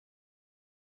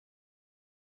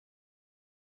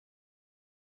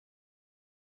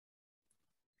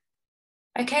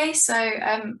Okay, so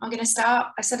I'm going to start.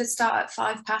 I said I'd start at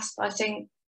 5 past, but I think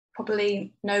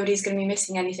probably nobody's going to be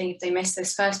missing anything if they miss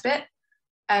this first bit.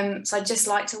 So I'd just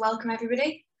like to welcome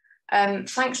everybody.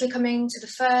 Thanks for coming to the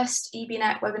first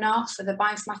EBNet webinar for the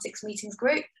Bioinformatics Meetings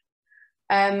Group.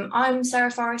 I'm Sarah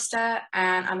Forrester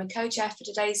and I'm a co-chair for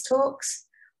today's talks.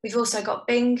 We've also got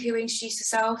Bing, who introduced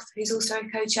herself, who's also a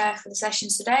co-chair for the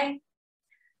sessions today.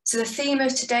 So the theme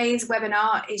of today's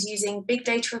webinar is using big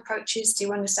data approaches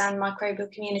to understand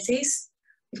microbial communities.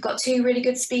 We've got two really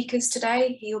good speakers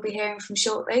today who you'll be hearing from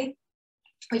shortly.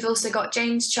 We've also got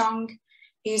James Chong,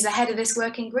 who's the head of this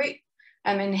working group,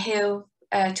 and he'll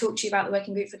talk to you about the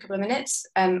working group for a couple of minutes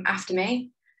after me.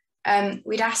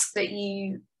 We'd ask that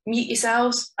you mute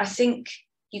yourselves. I think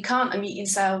you can't unmute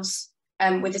yourselves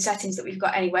with the settings that we've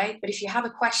got anyway, but if you have a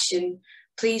question,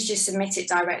 please just submit it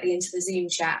directly into the Zoom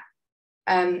chat.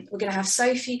 We're going to have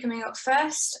Sophie coming up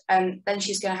first, then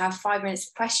she's going to have 5 minutes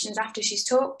of questions after she's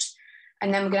talked,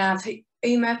 and then we're going to have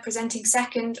Uma presenting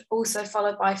second, also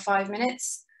followed by 5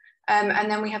 minutes, and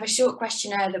then we have a short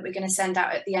questionnaire that we're going to send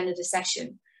out at the end of the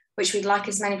session, which we'd like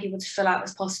as many people to fill out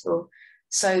as possible,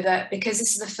 so that because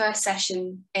this is the first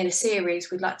session in a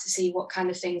series, we'd like to see what kind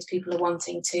of things people are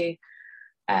wanting to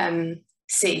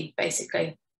see,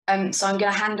 basically. So I'm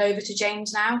going to hand over to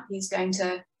James now. He's going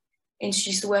to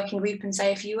introduce the working group and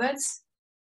say a few words.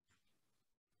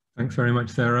 Thanks very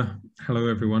much, Sarah. Hello,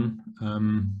 everyone.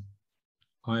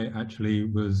 I actually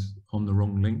was on the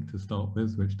wrong link to start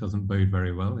with, which doesn't bode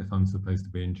very well if I'm supposed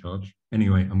to be in charge.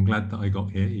 Anyway, I'm glad that I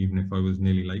got here, even if I was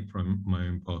nearly late from my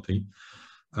own party.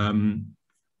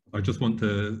 I just want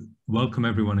to welcome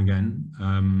everyone again.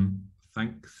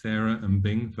 Thank Sarah and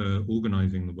Bing for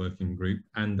organising the working group,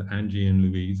 and Angie and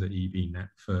Louise at EBNet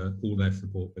for all their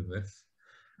support with this.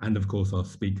 And of course our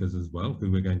speakers as well,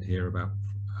 who we're going to hear about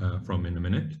from in a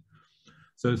minute.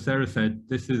 So as Sarah said,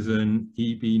 this is an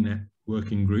EBNet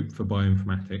working group for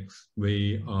bioinformatics.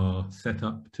 We are set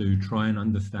up to try and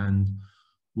understand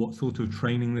what sort of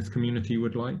training this community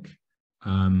would like.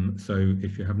 So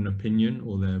if you have an opinion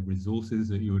or there are resources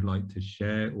that you would like to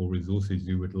share or resources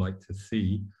you would like to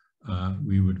see,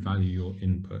 we would value your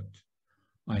input.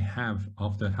 I have,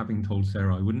 after having told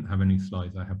Sarah I wouldn't have any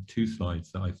slides, I have 2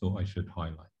 slides that I thought I should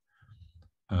highlight.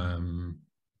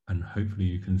 And hopefully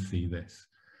you can see this.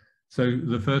 So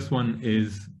the first one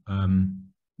is,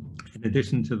 in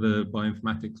addition to the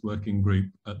Bioinformatics Working Group,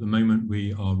 at the moment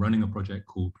we are running a project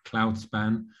called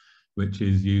CloudSpan, which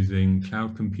is using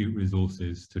cloud compute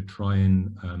resources to try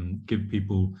and give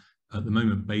people, at the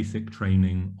moment, basic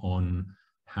training on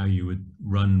how you would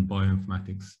run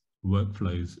bioinformatics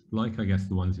workflows, like I guess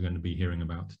the ones you're going to be hearing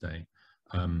about today.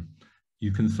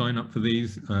 You can sign up for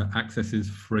these. Access is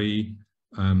free.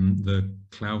 The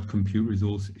cloud compute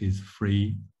resource is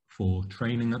free for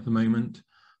training at the moment,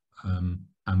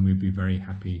 and we'd be very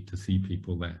happy to see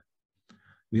people there.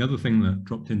 The other thing that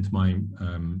dropped into my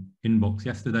inbox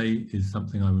yesterday is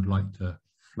something I would like to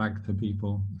flag to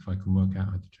people, if I can work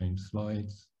out how to change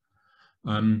slides.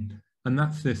 And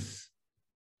that's this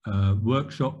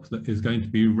workshop that is going to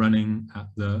be running at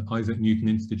the Isaac Newton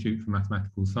Institute for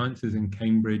Mathematical Sciences in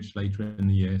Cambridge later in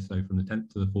the year, so from the 10th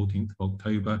to the 14th of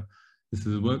October. This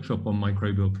is a workshop on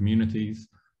microbial communities.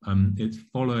 It's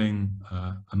following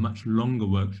a much longer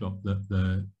workshop that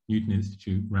the Newton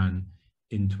Institute ran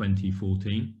in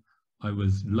 2014. I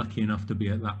was lucky enough to be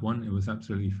at that one. It was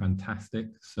absolutely fantastic.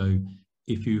 So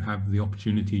if you have the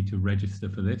opportunity to register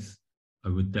for this, I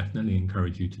would definitely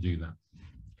encourage you to do that.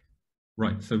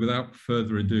 Right, so without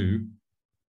further ado,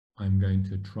 I'm going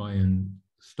to try and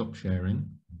stop sharing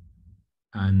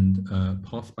and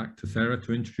pass back to Sarah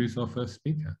to introduce our first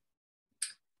speaker.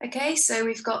 Okay, so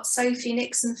we've got Sophie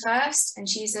Nixon first, and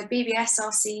she's a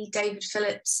BBSRC David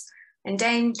Phillips and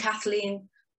Dame Kathleen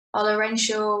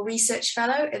Ollerenshaw Research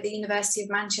Fellow at the University of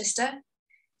Manchester.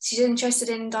 She's interested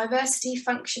in diversity,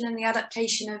 function, and the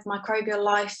adaptation of microbial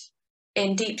life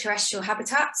in deep terrestrial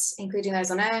habitats, including those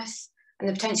on Earth, and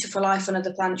the potential for life on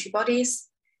other planetary bodies.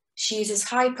 She uses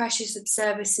high-pressure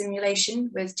subsurface simulation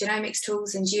with genomics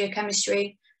tools and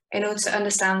geochemistry in order to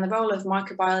understand the role of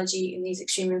microbiology in these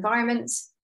extreme environments.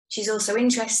 She's also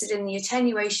interested in the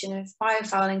attenuation of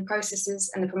biofouling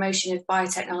processes and the promotion of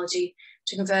biotechnology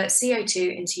to convert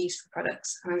CO2 into useful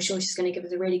products. And I'm sure she's going to give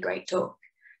us a really great talk.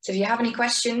 So if you have any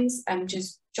questions,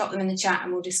 just drop them in the chat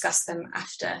and we'll discuss them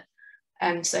after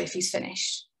Sophie's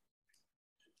finished.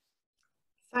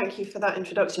 Thank you for that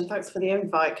introduction. Thanks for the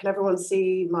invite. Can everyone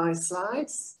see my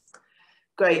slides?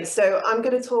 Great. So I'm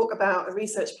going to talk about a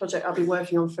research project I've been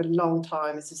working on for a long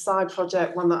time. It's a side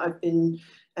project, one that I've been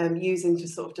using to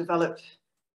sort of develop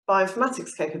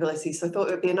bioinformatics capabilities. So I thought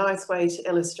it would be a nice way to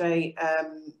illustrate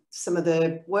some of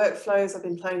the workflows I've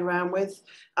been playing around with.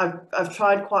 I've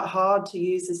tried quite hard to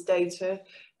use this data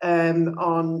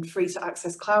on free to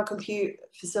access cloud compute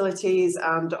facilities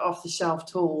and off-the-shelf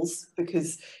tools,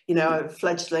 because, you know, a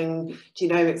fledgling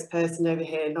genomics person over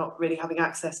here not really having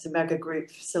access to mega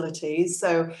group facilities.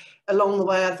 So along the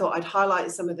way, I thought I'd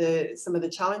highlight some of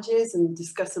the challenges and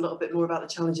discuss a little bit more about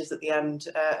the challenges at the end,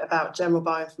 about general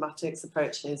bioinformatics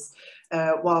approaches,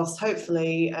 whilst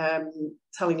hopefully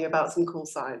telling you about some cool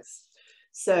science.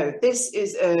 So this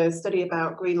is a study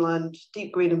about Greenland,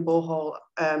 deep Greenland borehole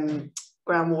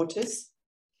groundwaters.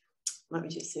 Let me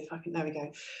just see if I can, there we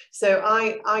go. So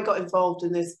I got involved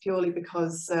in this purely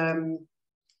because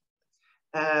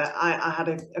I had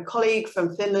a colleague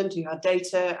from Finland who had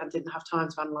data and didn't have time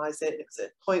to analyse it. It was a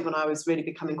point when I was really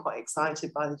becoming quite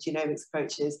excited by the genomics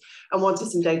approaches and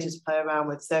wanted some data to play around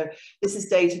with. So this is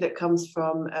data that comes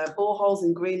from boreholes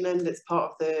in Greenland. It's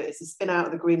part of it's a spin out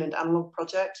of the Greenland Analog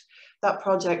Project. That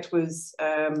project was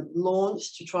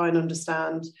launched to try and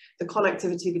understand the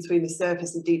connectivity between the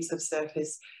surface and deep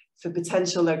subsurface for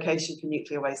potential location for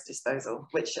nuclear waste disposal,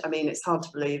 which, I mean, it's hard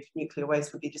to believe nuclear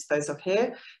waste would be disposed of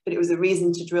here, but it was a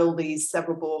reason to drill these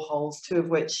several boreholes, 2 of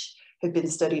which have been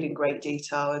studied in great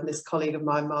detail. And this colleague of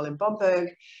mine, Malin Bomberg,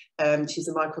 she's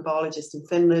a microbiologist in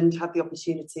Finland, had the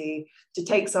opportunity to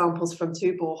take samples from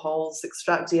 2 boreholes,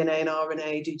 extract DNA and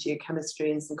RNA, do geochemistry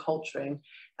and some culturing.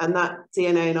 And that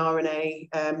DNA and RNA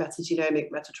metagenomic,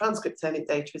 metatranscriptomic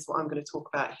data is what I'm going to talk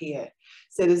about here.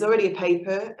 So there's already a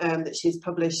paper that she's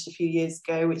published a few years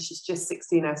ago, which is just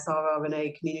 16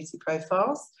 srRNA community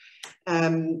profiles.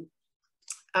 And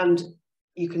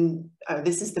you can,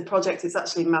 this is the project, it's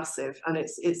actually massive, and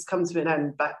it's come to an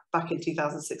end back in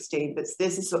 2016, but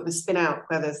this is sort of the spin out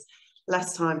where there's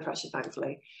less time pressure,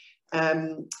 thankfully.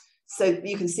 So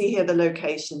you can see here the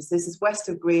locations. This is west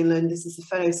of Greenland. This is the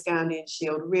Fennoscandian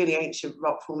Shield, really ancient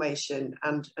rock formation.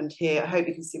 And here, I hope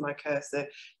you can see my cursor,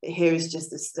 but here is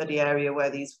just the study area where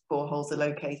these boreholes are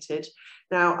located.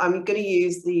 Now, I'm going to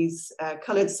use these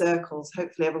coloured circles.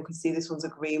 Hopefully everyone can see this one's a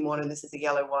green one and this is a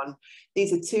yellow one.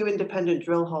 These are 2 independent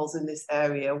drill holes in this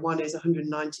area. One is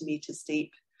 190 metres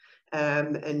deep,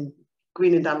 and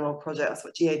Greenland Analog Project, that's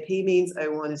what GAP means.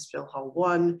 O1 is drill hole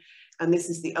 1. And this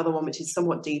is the other one, which is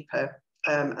somewhat deeper.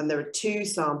 And there are 2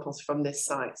 samples from this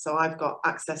site. So I've got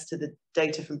access to the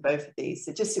data from both of these.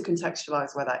 So just to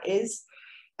contextualise where that is.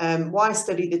 Why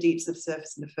study the deep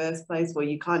subsurface in the first place? Well,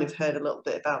 you kind of heard a little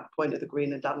bit about the point of the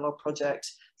Greenland Analog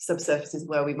Project. Subsurface is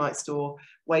where we might store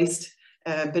waste,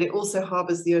 but it also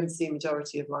harbours the unseen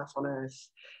majority of life on Earth.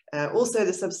 Also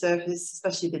the subsurface,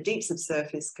 especially the deep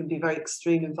subsurface, can be a very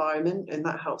extreme environment, and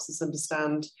that helps us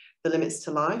understand the limits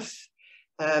to life.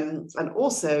 And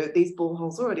also these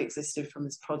boreholes already existed from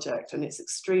this project, and it's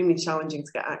extremely challenging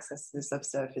to get access to the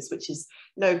subsurface, which is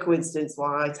no coincidence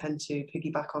why I tend to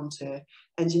piggyback onto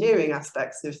engineering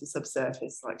aspects of the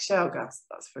subsurface, like shale gas.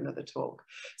 That's for another talk.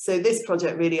 So this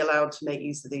project really allowed to make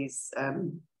use of these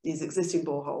existing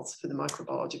boreholes for the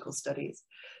microbiological studies.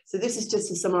 So this is just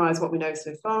to summarise what we know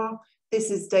so far. This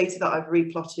is data that I've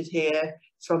replotted here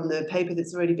from the paper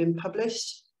that's already been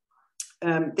published.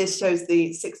 This shows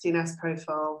the 16S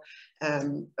profile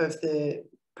of the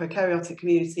prokaryotic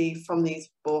community from these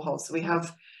boreholes. So we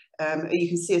have, you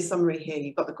can see a summary here.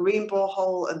 You've got the green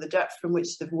borehole, and the depth from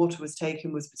which the water was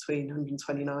taken was between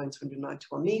 129 to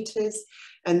 191 metres.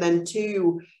 And then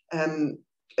 2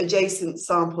 adjacent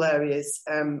sample areas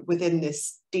within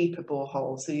this deeper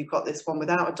borehole. So you've got this one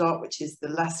without a dot, which is the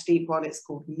less deep one, it's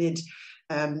called mid,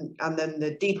 and then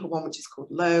the deeper one, which is called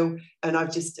low, and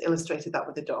I've just illustrated that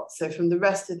with a dot. So from the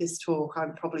rest of this talk,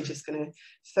 I'm probably just going to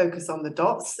focus on the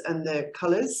dots and the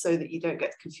colours so that you don't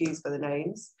get confused by the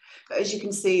names. But as you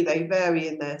can see, they vary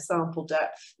in their sample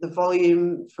depth. The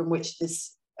volume from which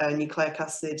this nucleic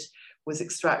acid was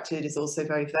extracted is also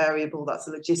very variable. That's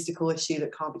a logistical issue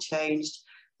that can't be changed.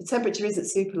 The temperature isn't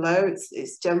super low,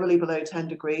 it's generally below 10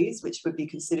 degrees, which would be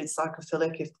considered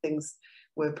psychophilic if things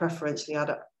were preferentially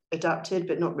adapted,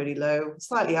 but not really low.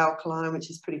 Slightly alkaline, which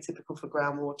is pretty typical for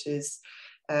groundwaters.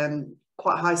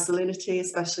 Quite high salinity,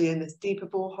 especially in this deeper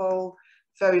borehole.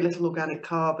 Very little organic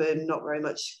carbon, not very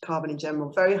much carbon in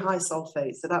general. Very high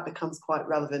sulfate, so that becomes quite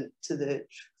relevant to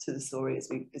the story as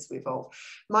we evolve.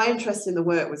 My interest in the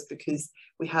work was because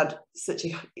we had such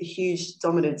a huge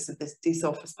dominance of this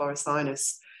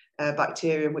desulfosporosinus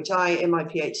bacterium, which I, in my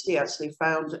PhD, actually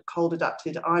found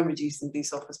cold-adapted iron-reducing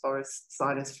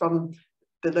desulfosporosinus from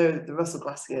below the Russell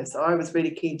Glacier. So I was really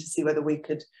keen to see whether we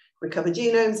could recover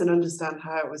genomes and understand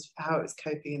how it was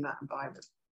coping in that environment.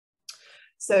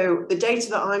 So the data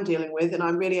that I'm dealing with, and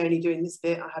I'm really only doing this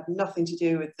bit, I had nothing to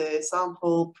do with the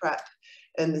sample prep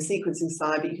and the sequencing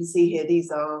side, but you can see here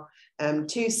these are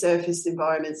 2 surface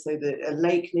environments, so a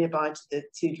lake nearby to the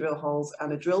 2 drill holes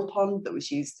and a drill pond that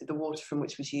was used, the water from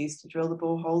which was used to drill the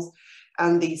boreholes,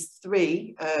 and these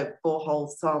 3 borehole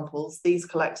samples. These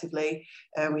collectively,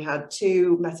 we had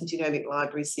 2 metagenomic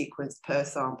libraries sequenced per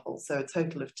sample, so a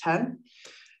total of 10.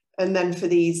 And then for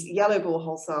these yellow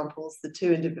borehole samples, the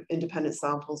 2 independent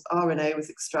samples, RNA was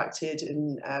extracted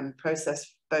and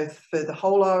processed both for the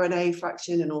whole RNA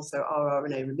fraction and also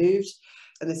rRNA removed.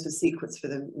 And this was sequenced for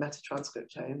the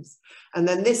metatranscriptomes. And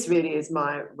then this really is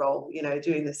my role, you know,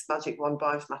 doing this magic one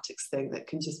bioinformatics thing that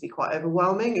can just be quite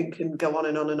overwhelming and can go on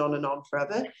and on and on and on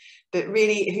forever. But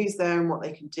really, who's there and what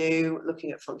they can do, looking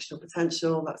at functional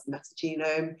potential, that's the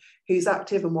metagenome, who's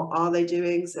active and what are they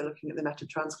doing, so looking at the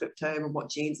metatranscriptome and what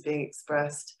genes are being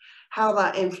expressed, how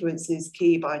that influences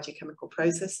key biogeochemical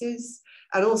processes,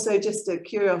 and also just a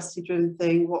curiosity-driven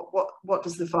thing, what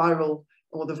does the viral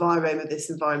or the virome of this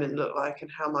environment look like,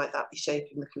 and how might that be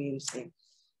shaping the community?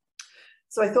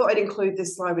 So I thought I'd include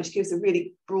this slide, which gives a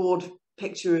really broad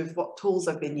picture of what tools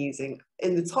I've been using.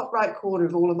 In the top right corner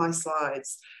of all of my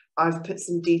slides, I've put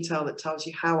some detail that tells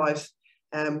you how I've,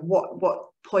 what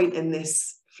point in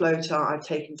this flowchart I've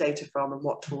taken data from and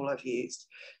what tool I've used.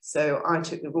 So I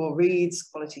took the raw reads,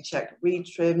 quality checked, read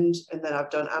trimmed, and then I've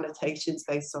done annotations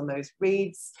based on those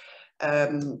reads.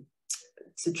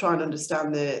 To try and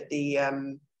understand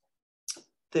the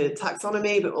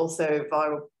taxonomy, but also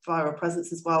viral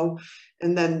presence as well.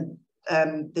 And then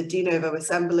the de novo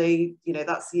assembly, you know,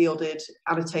 that's yielded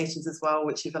annotations as well,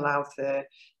 which have allowed for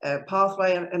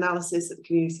pathway analysis at the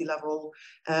community level.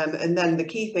 And then the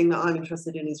key thing that I'm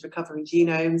interested in is recovering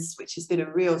genomes, which has been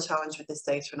a real challenge with this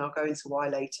data, and I'll go into why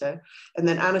later. And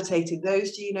then annotating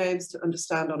those genomes to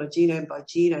understand on a genome by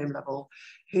genome level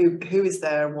who is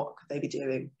there and what could they be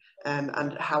doing.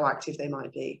 And how active they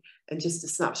might be, and just a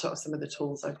snapshot of some of the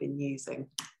tools I've been using.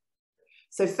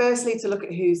 So firstly, to look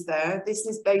at who's there, this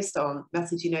is based on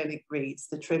metagenomic reads,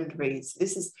 the trimmed reads.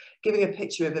 This is giving a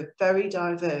picture of a very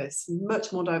diverse,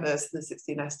 much more diverse than the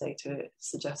 16S data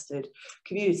suggested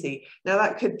community. Now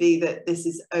that could be that this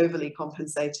is overly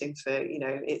compensating for, you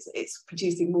know, it's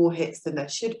producing more hits than there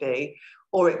should be,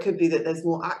 or it could be that there's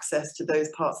more access to those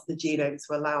parts of the genome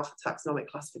to allow for taxonomic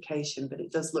classification, but it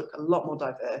does look a lot more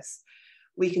diverse.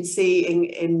 We can see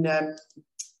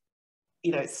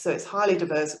you know, so it's highly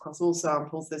diverse across all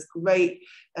samples. There's great,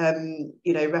 you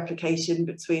know, replication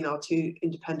between our 2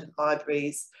 independent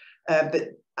libraries. But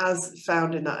as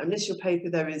found in that initial paper,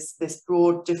 there is this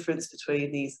broad difference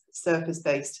between these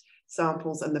surface-based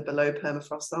samples and the below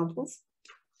permafrost samples.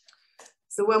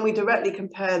 So when we directly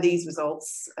compare these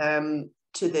results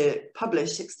to the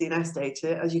published 16S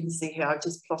data, as you can see here, I've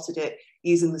just plotted it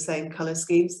using the same colour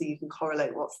scheme so you can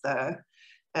correlate what's there.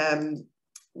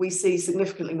 We see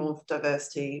significantly more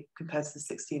diversity compared to the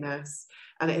 16S,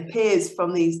 and it appears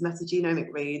from these metagenomic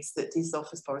reads that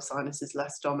D-sulfus poricinatus is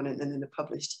less dominant than in the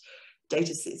published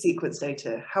data sequence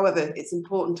data. However, it's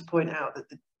important to point out that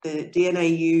the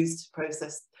DNA used to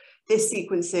process this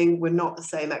sequencing were not the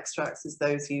same extracts as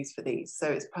those used for these. So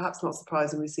it's perhaps not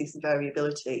surprising we see some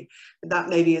variability, but that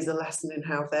maybe is a lesson in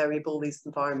how variable these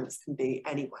environments can be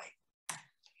anyway.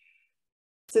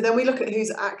 So then we look at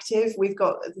who's active. We've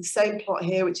got the same plot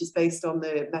here, which is based on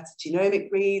the metagenomic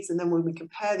reads. And then when we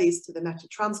compare these to the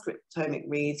metatranscriptomic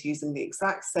reads using the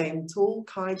exact same tool,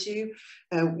 Kaiju,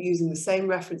 using the same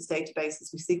reference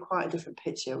databases, we see quite a different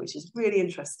picture, which is really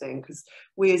interesting because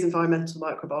we as environmental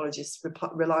microbiologists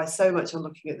rely so much on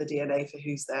looking at the DNA for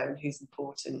who's there and who's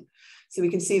important. So we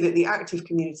can see that the active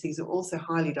communities are also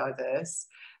highly diverse,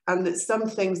 and that some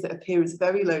things that appear as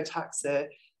very low taxa,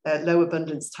 low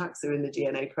abundance taxa in the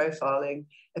DNA profiling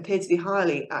appear to be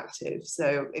highly active.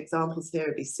 So examples here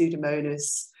would be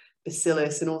Pseudomonas,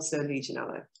 Bacillus, and also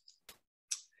Legionella.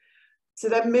 So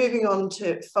then moving on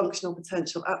to functional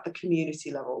potential at the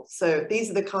community level. So these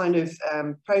are the kind of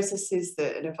processes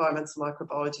that an environmental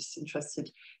microbiologist interested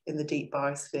in the deep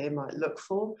biosphere might look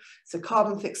for. So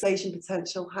carbon fixation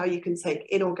potential, how you can take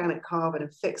inorganic carbon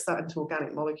and fix that into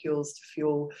organic molecules to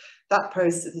fuel that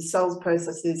process, the cells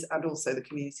processes and also the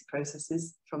community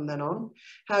processes from then on.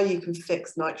 How you can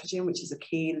fix nitrogen, which is a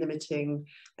key limiting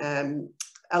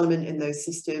element in those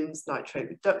systems, nitrate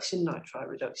reduction, nitrite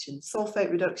reduction, sulfate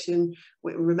reduction.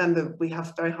 Remember, we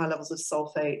have very high levels of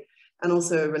sulfate, and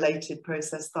also a related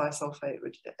process, thiosulfate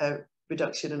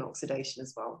reduction and oxidation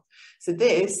as well. So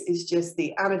this is just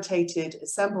the annotated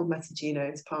assembled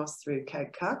metagenomes passed through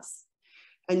KEGG-CAS.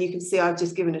 And you can see I've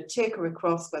just given a tick or a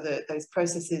cross whether those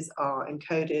processes are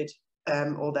encoded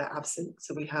or they're absent.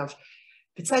 So we have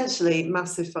Potentially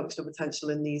massive functional potential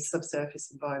in these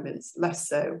subsurface environments, less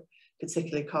so,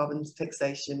 particularly carbon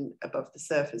fixation above the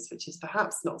surface, which is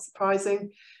perhaps not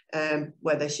surprising,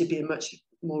 where there should be a much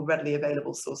more readily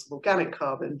available source of organic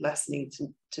carbon, less need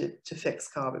to fix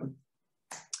carbon.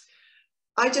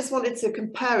 I just wanted to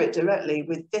compare it directly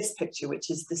with this picture, which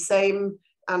is the same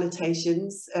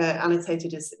annotations,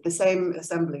 annotated as the same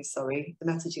assemblies, sorry, the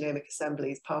metagenomic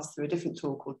assemblies passed through a different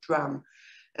tool called DRAM.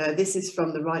 This is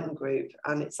from the Wrighton group,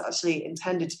 and it's actually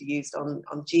intended to be used on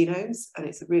genomes, and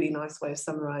it's a really nice way of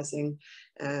summarising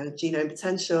genome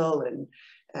potential and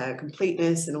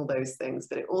completeness and all those things,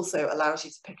 but it also allows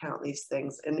you to pick out these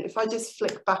things. And if I just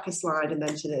flick back a slide and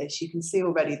then to this, you can see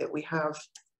already that we have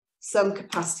some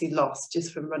capacity loss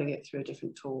just from running it through a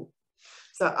different tool.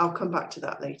 So I'll come back to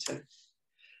that later.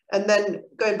 And then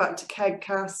going back to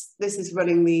KEGG-Cas, this is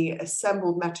running the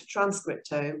assembled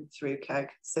metatranscriptome through KEGG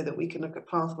so that we can look at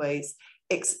pathways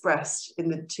expressed in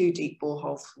the 2 deep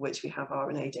boreholes for which we have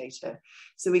RNA data.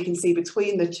 So we can see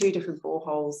between the 2 different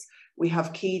boreholes, we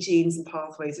have key genes and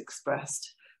pathways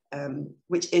expressed,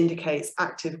 which indicates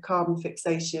active carbon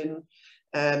fixation,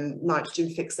 nitrogen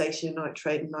fixation,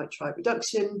 nitrate and nitrite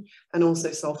reduction, and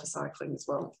also sulfur cycling as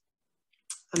well.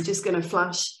 I'm just going to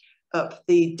flash up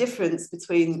the difference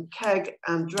between KEGG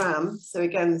and DRAM. So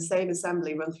again, the same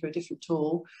assembly run through a different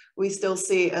tool. We still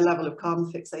see a level of carbon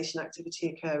fixation activity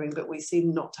occurring, but we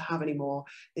seem not to have any more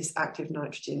this active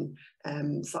nitrogen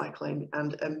cycling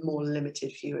and a more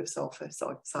limited view of sulfur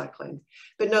cycling.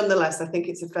 But nonetheless, I think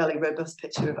it's a fairly robust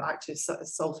picture of active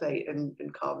sulfate and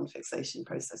carbon fixation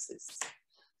processes.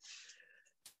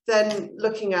 Then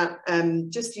looking at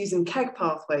just using KEGG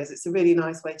pathways, it's a really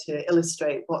nice way to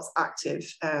illustrate what's active,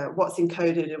 what's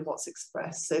encoded and what's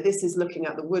expressed. So this is looking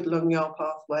at the Wood-Lung-Yar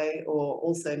pathway, or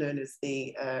also known as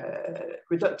the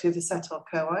reductive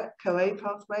acetyl-CoA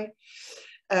pathway.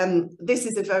 This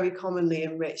is a very commonly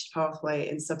enriched pathway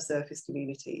in subsurface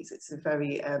communities. It's a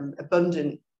very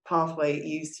abundant pathway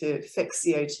used to fix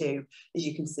CO2, as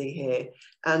you can see here.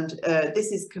 And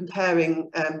this is combining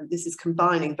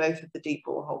both of the deep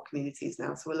borehole communities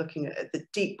now. So we're looking at the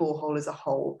deep borehole as a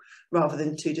whole, rather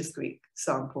than 2 discrete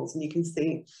samples. And you can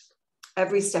see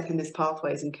every step in this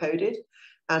pathway is encoded,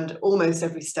 and almost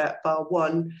every step, bar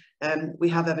 1, we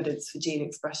have evidence for gene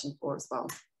expression for as well.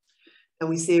 And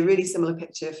we see a really similar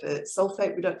picture for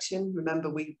sulfate reduction.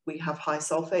 Remember, we have high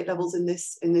sulfate levels in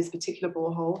this particular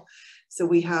borehole. So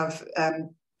we have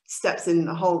steps in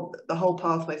the whole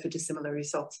pathway for dissimilar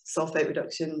sulfate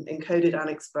reduction encoded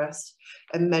and expressed,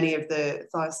 and many of the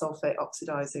thiosulfate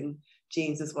oxidizing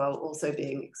genes as well also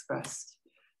being expressed.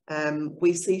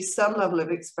 We see some level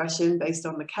of expression based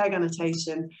on the KEGG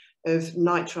annotation of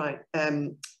nitrite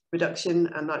reduction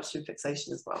and nitrogen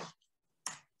fixation as well.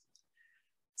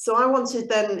 So I wanted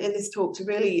then in this talk to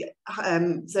really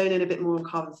zone in a bit more on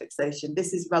carbon fixation.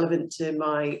 This is relevant to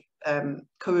my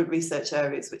current research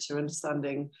areas, which are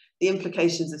understanding the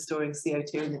implications of storing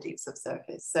CO2 in the deep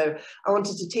subsurface. So I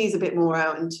wanted to tease a bit more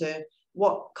out into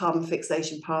what carbon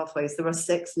fixation pathways, there are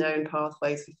 6 known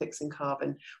pathways for fixing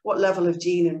carbon, what level of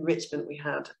gene enrichment we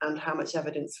had, and how much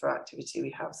evidence for activity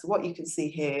we have. So what you can see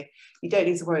here, you don't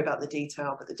need to worry about the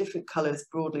detail, but the different colours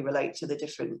broadly relate to the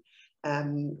different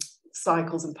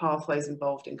cycles and pathways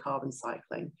involved in carbon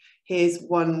cycling. Here's the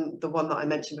one that I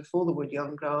mentioned before, the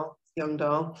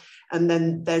Wood-Youngdahl, and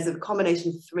then there's a combination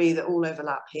of 3 that all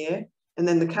overlap here, and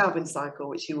then the Calvin cycle,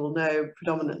 which you will know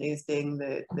predominantly as being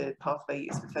the pathway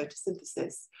used for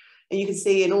photosynthesis. And you can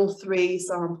see in all 3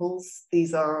 samples,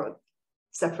 these are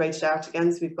separated out again.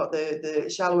 So we've got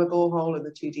the shallower borehole and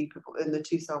the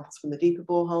 2 samples from the deeper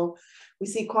borehole. We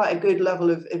see quite a good level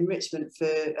of enrichment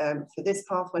for this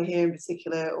pathway here in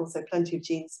particular, also plenty of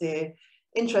genes here.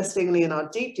 Interestingly, in our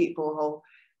deep borehole,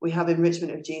 we have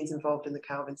enrichment of genes involved in the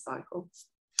Calvin cycle.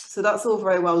 So that's all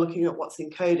very well looking at what's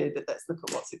encoded, but let's look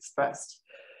at what's expressed.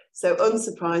 So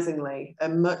unsurprisingly, a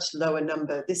much lower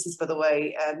number. This is, by the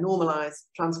way, normalized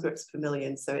transcripts per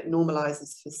million. So it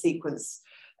normalizes for sequence,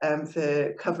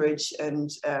 for coverage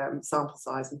and sample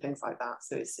size and things like that.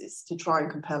 So it's to try and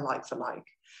compare like for like.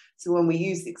 So when we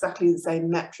use exactly the same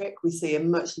metric, we see a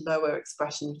much lower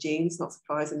expression of genes, not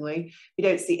surprisingly. We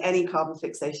don't see any carbon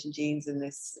fixation genes in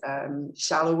this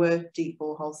shallower deep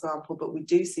borehole sample, but we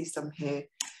do see some here.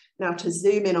 Now, to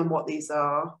zoom in on what these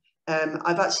are,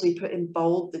 I've actually put in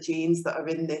bold the genes that are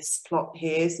in this plot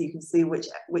here, so you can see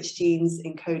which genes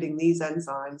encoding these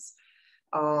enzymes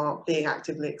are being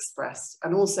actively expressed.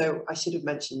 And also, I should have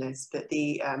mentioned this, but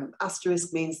the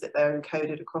asterisk means that they're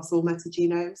encoded across all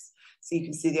metagenomes. So you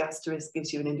can see the asterisk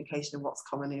gives you an indication of what's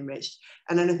commonly enriched.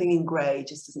 And anything in grey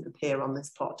just doesn't appear on this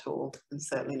plot at all, and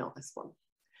certainly not this one.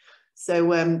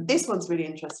 So this one's really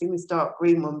interesting, this dark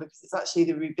green one, because it's actually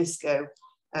the Rubisco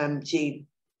gene,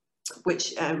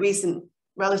 which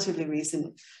relatively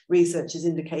recent research has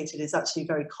indicated is actually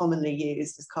very commonly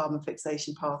used as carbon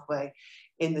fixation pathway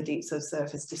in the deep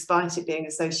subsurface, despite it being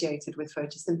associated with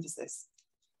photosynthesis.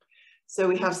 So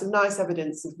we have some nice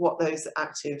evidence of what those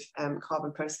active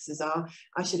carbon processes are.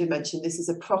 I should have mentioned this is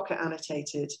a Proca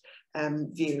annotated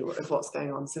view of what's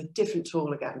going on, so a different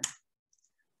tool again.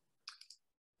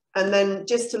 And then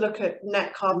just to look at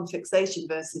net carbon fixation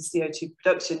versus CO2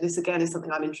 production, this again is something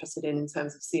I'm interested in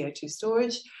terms of CO2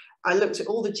 storage. I looked at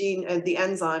all the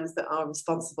enzymes that are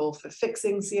responsible for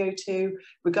fixing CO2,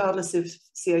 regardless of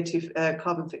CO2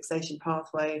 carbon fixation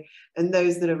pathway, and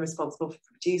those that are responsible for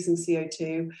producing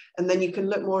CO2. And then you can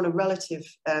look more on a relative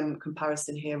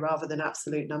comparison here rather than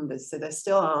absolute numbers. So there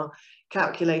still are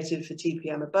calculated for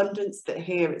TPM abundance, but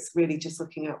here it's really just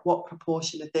looking at what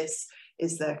proportion of this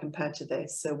is there compared to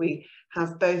this. So we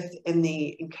have both in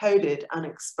the encoded and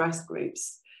expressed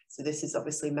groups. So this is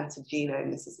obviously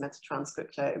metagenome, this is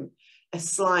metatranscriptome, a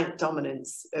slight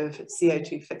dominance of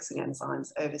CO2 fixing enzymes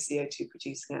over CO2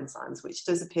 producing enzymes, which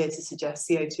does appear to suggest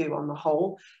CO2 on the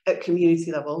whole at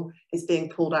community level is being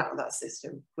pulled out of that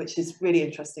system, which is really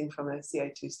interesting from a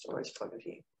CO2 storage point of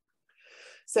view.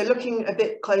 So looking a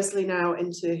bit closely now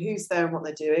into who's there and what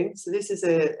they're doing. So this is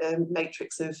a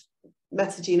matrix of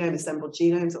metagenome assembled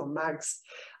genomes, or MAGs.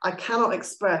 I cannot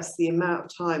express the amount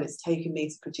of time it's taken me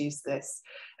to produce this,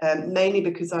 mainly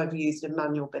because I've used a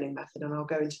manual binning method, and I'll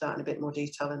go into that in a bit more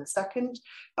detail in a second.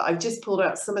 But I've just pulled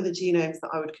out some of the genomes that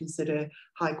I would consider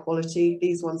high quality.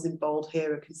 These ones in bold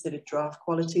here are considered draft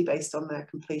quality based on their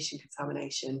completion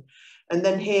contamination. And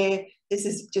then here, this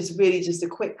is just really just a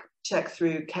quick check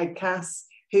through KEGCAS,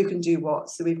 who can do what.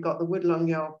 So we've got the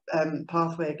Wood-Longyard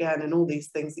pathway again, and all these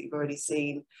things that you've already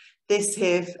seen. This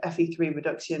here, Fe3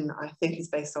 reduction, I think is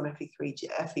based on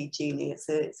Fe-Genie. It's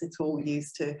a tool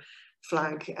used to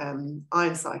flag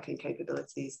ion cycling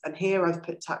capabilities. And here I've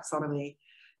put taxonomy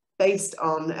based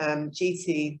on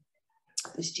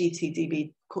this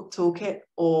GTDB toolkit,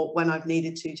 or when I've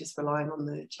needed to, just relying on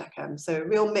the CheckM. So a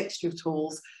real mixture of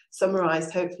tools,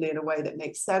 summarized hopefully in a way that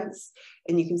makes sense.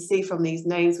 And you can see from these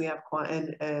names, we have quite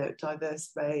a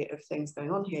diverse array of things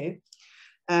going on here.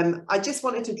 I just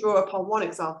wanted to draw upon one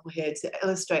example here to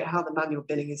illustrate how the manual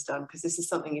binning is done, because this is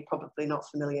something you're probably not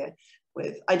familiar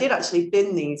with. I did actually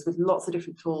bin these with lots of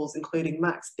different tools, including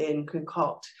MaxBin,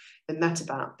 Concoct, and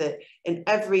Metabat, but in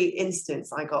every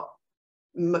instance I got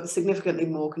significantly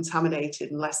more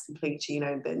contaminated and less complete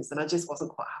genome bins, and I just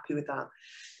wasn't quite happy with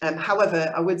that.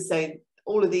 However, I would say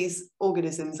all of these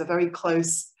organisms are very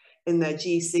close in their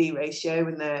GC ratio,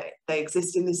 and they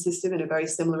exist in this system in a very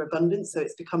similar abundance, so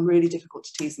it's become really difficult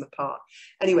to tease them apart.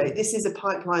 Anyway, this is a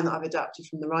pipeline that I've adapted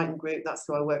from the writing group. That's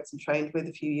who I worked and trained with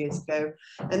a few years ago,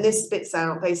 and this spits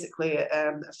out basically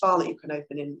a file that you can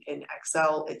open in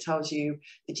Excel. It tells you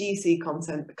the GC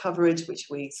content, the coverage, which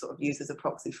we sort of use as a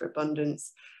proxy for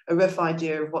abundance, a rough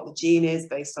idea of what the gene is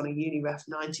based on a UniRef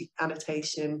 90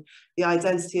 annotation, the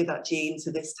identity of that gene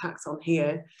to this taxon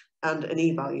here, and an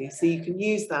e-value. So you can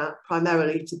use that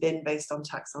primarily to bin based on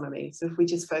taxonomy. So if we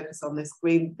just focus on this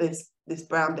green, this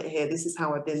brown bit here, this is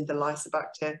how I binned the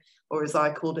Lysobacter, or as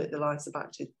I called it, the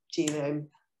Lysobacter genome.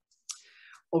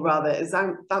 Or rather,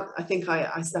 I think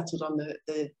I settled on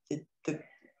the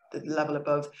level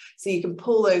above. So you can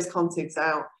pull those contigs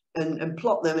out and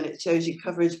plot them, and it shows you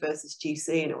coverage versus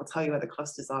GC, and it will tell you where the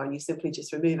clusters are, and you simply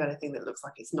just remove anything that looks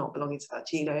like it's not belonging to that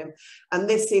genome. And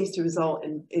this seems to result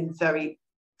in very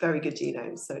good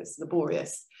genomes, so it's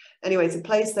laborious. Anyway, to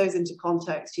place those into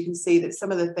context, you can see that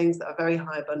some of the things that are very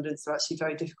high abundance are actually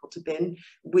very difficult to bin,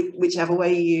 whichever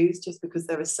way you use, just because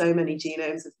there are so many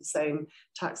genomes of the same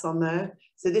taxon there.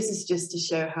 So this is just to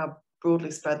show how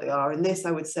broadly spread they are. And this,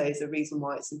 I would say, is a reason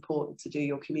why it's important to do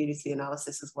your community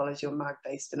analysis as well as your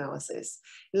MAG-based analysis,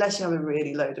 unless you have a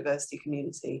really low diversity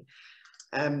community.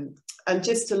 And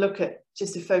just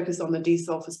to focus on the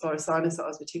desulfosporosinus that I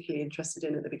was particularly interested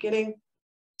in at the beginning.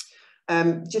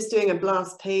 Just doing a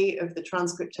blast P of the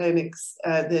transcriptomics,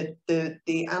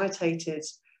 the annotated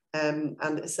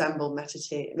and assembled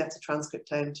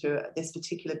metatranscriptome to this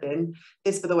particular bin.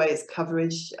 This, by the way, is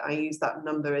coverage. I use that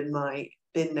number in my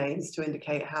bin names to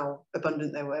indicate how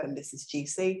abundant they were, and this is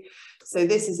GC. So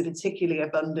this is a particularly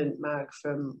abundant MAG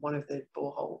from one of the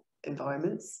borehole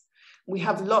environments. We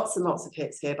have lots and lots of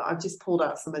hits here, but I've just pulled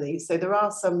out some of these. So there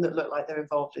are some that look like they're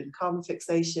involved in carbon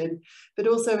fixation, but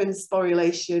also in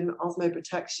sporulation,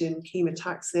 osmoprotection,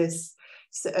 chemotaxis,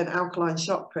 and alkaline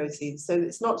shock proteins. So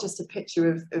it's not just a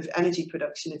picture of energy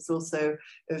production, it's also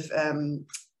of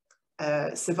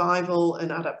survival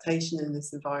and adaptation in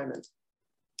this environment.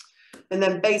 And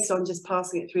then based on just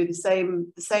passing it through the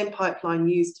same pipeline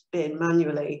used to bin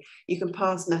manually, you can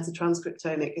pass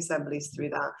metatranscriptomic assemblies through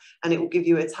that, and it will give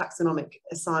you a taxonomic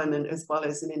assignment as well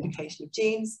as an indication of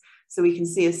genes. So we can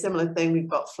see a similar thing. We've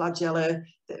got flagella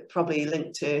that probably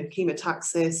linked to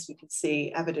chemotaxis. We can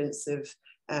see evidence of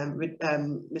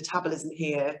metabolism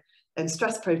here, and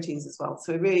stress proteins as well.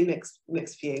 So a really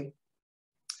mixed view.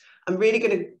 I'm really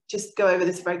going to just go over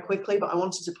this very quickly, but I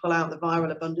wanted to pull out the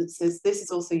viral abundances. This is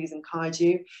also using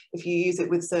Kaiju. If you use it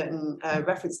with certain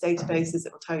reference databases,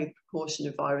 it will tell you the proportion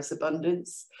of virus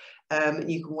abundance.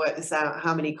 You can work this out,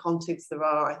 how many contigs there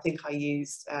are. I think I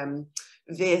used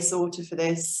VS-Sorter for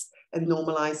this and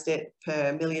normalized it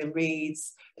per million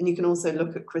reads. And you can also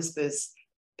look at CRISPRs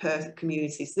per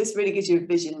community. So this really gives you a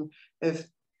vision of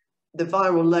the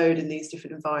viral load in these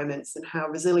different environments and how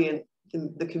resilient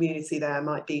the community there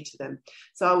might be to them.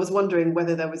 So I was wondering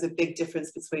whether there was a big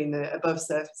difference between the above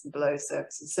surface and below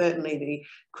surface. And certainly the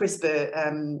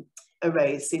CRISPR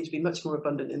arrays seem to be much more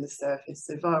abundant in the surface.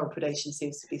 So viral predation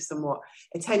seems to be somewhat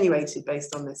attenuated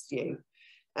based on this view.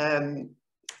 And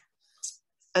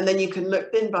then you can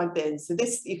look bin by bin. So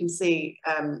this, you can see,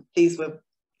 these were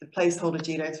the placeholder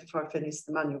genomes before I finished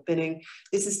the manual binning.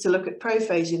 This is to look at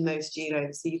prophage in those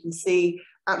genomes. So you can see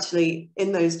actually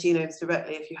in those genomes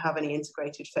directly if you have any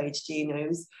integrated phage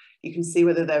genomes. You can see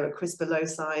whether there are CRISPR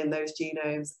loci in those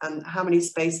genomes and how many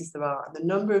spaces there are. And the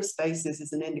number of spaces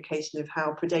is an indication of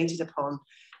how predated upon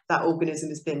that organism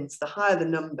has been. So the higher the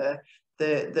number,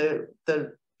 the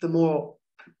more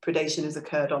predation has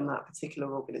occurred on that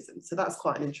particular organism. So that's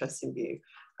quite an interesting view.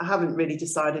 I haven't really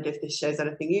decided if this shows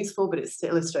anything useful, but it's to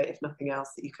illustrate, if nothing else,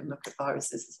 that you can look at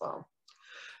viruses as well.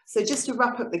 So just to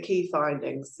wrap up the key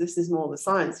findings, this is more the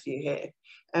science view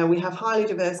here. We have highly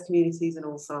diverse communities in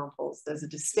all samples. There's a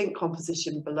distinct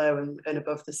composition below and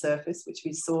above the surface, which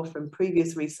we saw from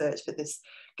previous research, but this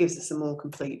gives us a more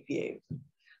complete view.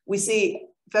 We see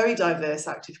very diverse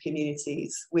active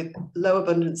communities with low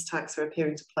abundance taxa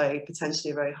appearing to play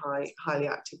potentially a very highly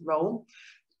active role.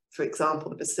 For example,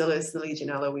 the Bacillus, the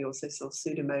Legionella, we also saw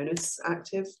Pseudomonas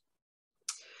active.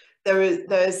 There's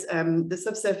the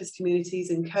subsurface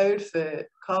communities encode for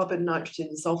carbon, nitrogen,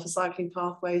 and sulfur cycling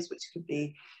pathways, which could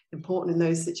be important in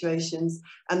those situations.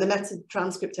 And the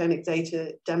metatranscriptomic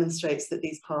data demonstrates that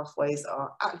these pathways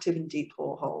are active in deep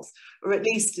boreholes, or at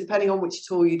least depending on which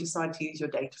tool you decide to use your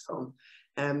data from.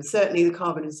 Certainly the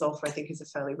carbon and sulfur, I think, is a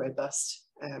fairly robust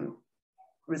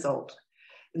result.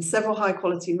 And several high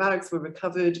quality mags were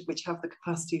recovered, which have the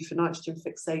capacity for nitrogen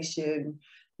fixation,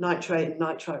 nitrate and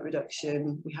nitrite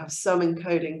reduction. We have some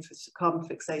encoding for carbon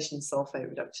fixation and sulfate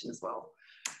reduction as well.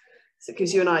 So it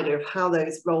gives you an idea of how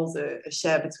those roles are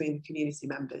shared between the community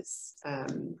members.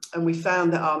 And we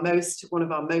found that one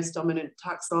of our most dominant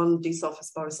taxon,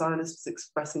 Desulfosporicyanus, was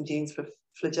expressing genes for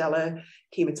flagella,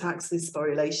 chemotaxis,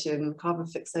 sporulation, carbon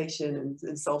fixation,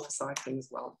 and sulfur cycling as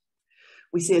well.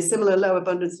 We see a similar low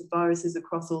abundance of viruses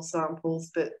across all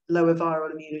samples, but lower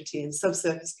viral immunity in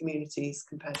subsurface communities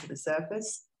compared to the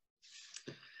surface.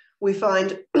 We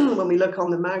find when we look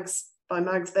on the mags by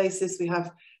mags basis, we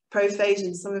have prophage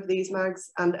in some of these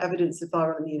mags and evidence of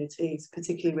viral immunities,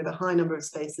 particularly with a high number of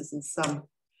spaces in some.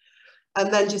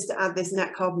 And then just to add this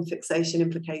net carbon fixation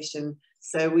implication.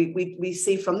 So we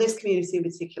see from this community in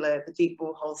particular, the deep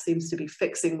borehole seems to be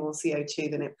fixing more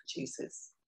CO2 than it produces.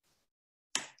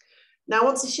 Now I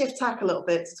want to shift tack a little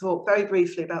bit to talk very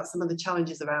briefly about some of the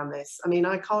challenges around this. I mean,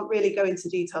 I can't really go into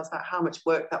details about how much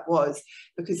work that was,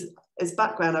 because as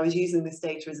background, I was using this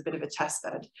data as a bit of a test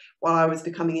bed while I was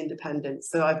becoming independent.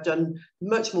 So I've done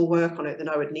much more work on it than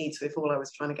I would need to if all I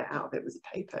was trying to get out of it was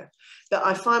a paper. But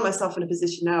I find myself in a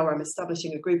position now where I'm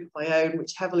establishing a group of my own,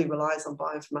 which heavily relies on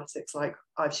bioinformatics like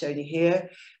I've shown you here.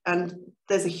 And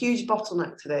there's a huge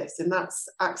bottleneck to this, and that's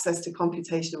access to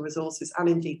computational resources and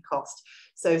indeed cost.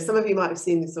 So some of you might have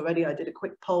seen this already. I did a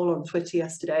quick poll on Twitter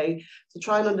yesterday to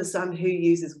try and understand who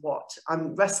uses what.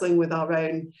 I'm wrestling with our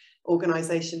own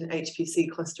organisation HPC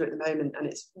cluster at the moment, and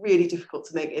it's really difficult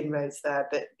to make inroads there,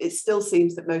 but it still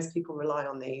seems that most people rely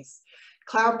on these.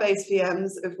 Cloud-based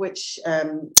VMs, of which,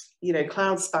 you know,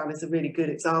 CloudSpan is a really good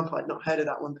example. I'd not heard of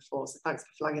that one before, so thanks for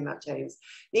flagging that, James.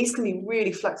 These can be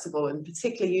really flexible and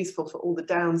particularly useful for all the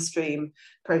downstream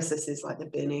processes like the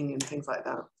binning and things like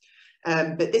that.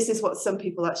 But this is what some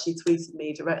people actually tweeted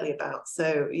me directly about.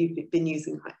 So you've been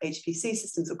using HPC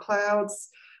systems or clouds.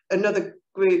 Another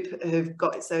group have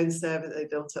got its own server that they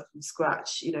built up from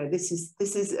scratch. You know, this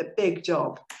is a big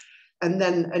job. And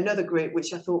then another group,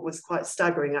 which I thought was quite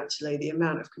staggering, actually, the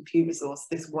amount of compute resource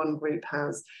this one group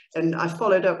has. And I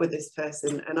followed up with this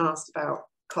person and asked about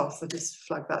costs, I'll just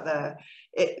flag that there.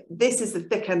 This is the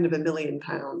thick end of £1 million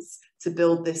to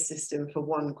build this system for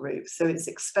one group. So it's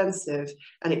expensive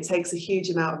and it takes a huge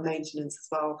amount of maintenance as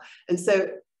well. And so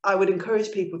I would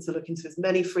encourage people to look into as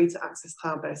many free to access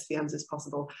cloud-based VMs as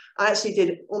possible. I actually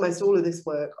did almost all of this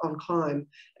work on Climb,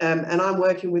 and I'm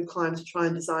working with Climb to try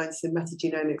and design some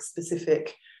metagenomics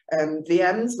specific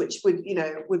VMs, which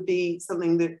would be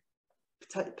something that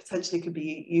potentially could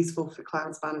be useful for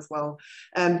CloudSpan as well.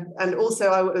 And also,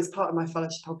 I, as part of my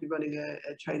fellowship, I'll be running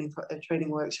a training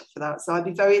workshop for that. So I'd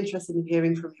be very interested in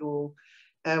hearing from you all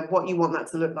what you want that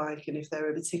to look like, and if there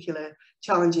are particular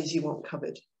challenges you want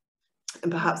covered.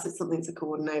 And perhaps it's something to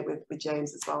coordinate with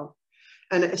James as well.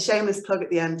 And a shameless plug at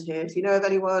the end here, if you know of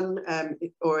anyone,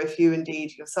 or if you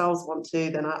indeed yourselves want to,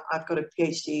 then I've got a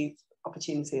PhD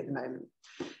opportunity at the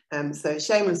moment. So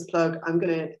shameless plug. I'm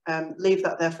going to leave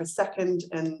that there for a second,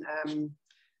 and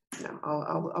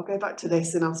I'll go back to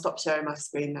this, and I'll stop sharing my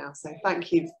screen now. So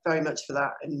thank you very much for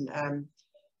that, and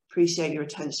appreciate your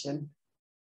attention.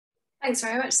 Thanks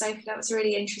very much, Sophie. That was a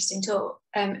really interesting talk.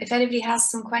 If anybody has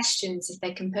some questions, if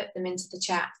they can put them into the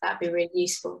chat, that'd be really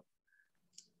useful.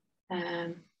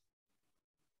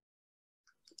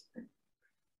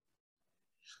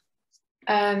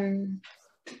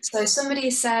 So somebody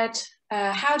said,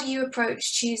 how do you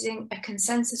approach choosing a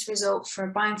consensus result for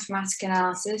a bioinformatic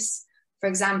analysis, for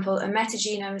example, a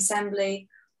metagenome assembly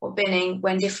or binning,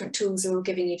 when different tools are all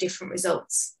giving you different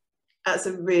results? That's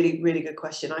a really, really good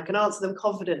question. I can answer them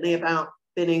confidently about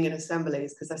binning and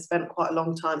assemblies because I spent quite a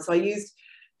long time. So I used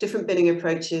different binning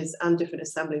approaches and different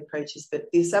assembly approaches, but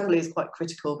the assembly is quite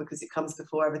critical because it comes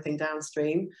before everything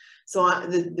downstream. So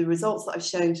the results that I've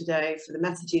shown today for the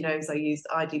metagenomes, I used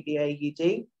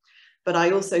IDBA-UD, but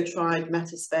I also tried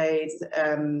Metaspade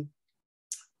and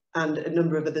a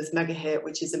number of others, MegaHit,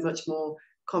 which is a much more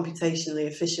computationally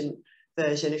efficient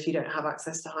version if you don't have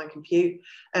access to high compute.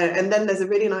 And then there's a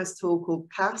really nice tool called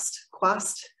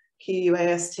Quast,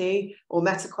 Q-U-A-S-T, or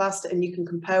MetaQuast, and you can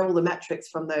compare all the metrics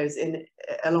from those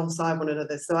alongside one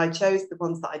another. So I chose the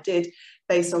ones that I did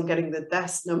based on getting the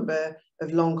best number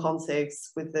of long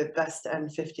contigs with the best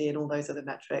N50 and all those other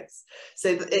metrics.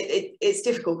 So it's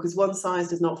difficult because one size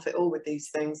does not fit all with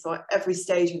these things. So at every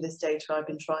stage of this data, I've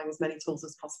been trying as many tools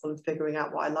as possible and figuring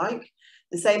out what I like.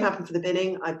 The same happened for the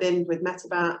binning. I binned with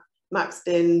Metabat,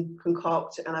 MaxBin,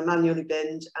 Concoct, and I manually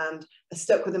binned, and I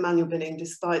stuck with the manual binning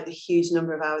despite the huge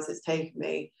number of hours it's taken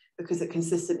me because it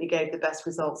consistently gave the best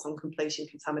results on completion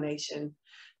contamination.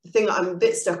 The thing that I'm a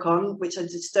bit stuck on, which I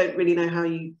just don't really know how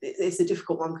it's a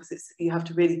difficult one because you have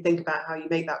to really think about how you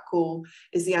make that call,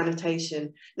 is the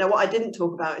annotation. Now, what I didn't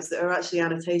talk about is there are actually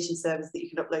annotation servers that you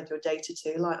can upload your data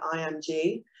to, like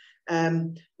IMG.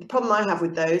 The problem I have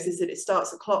with those is that it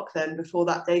starts a clock then before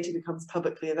that data becomes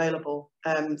publicly available.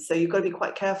 So you've got to be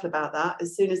quite careful about that.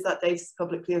 As soon as that data is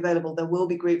publicly available, there will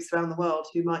be groups around the world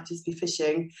who might just be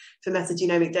fishing for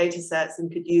metagenomic data sets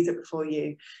and could use it before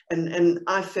you. And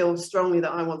I feel strongly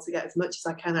that I want to get as much as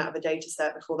I can out of a data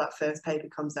set before that first paper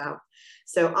comes out.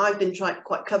 So I've been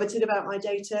quite coveted about my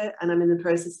data, and I'm in the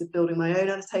process of building my own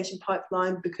annotation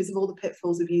pipeline because of all the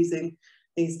pitfalls of using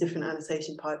these different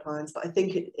annotation pipelines. But I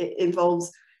think it involves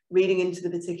reading into the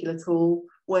particular tool,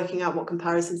 working out what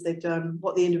comparisons they've done,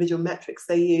 what the individual metrics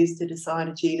they use to decide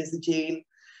a gene is a gene,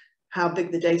 how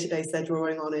big the database they're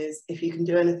drawing on is, if you can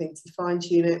do anything to fine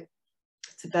tune it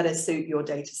to better suit your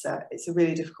data set. It's a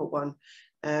really difficult one.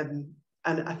 And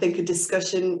I think a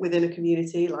discussion within a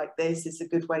community like this is a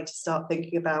good way to start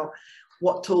thinking about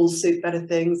what tools suit better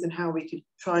things and how we could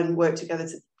try and work together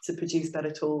to produce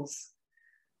better tools.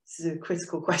 This is a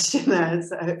critical question there,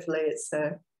 so hopefully it's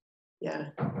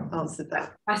answered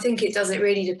that. I think it does. It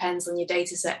really depends on your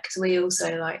data set because we also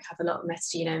have a lot of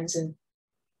metagenomes, and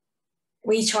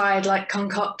we tried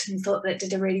Concoct and thought that it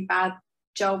did a really bad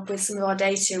job with some of our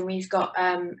data, and we've got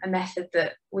a method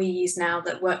that we use now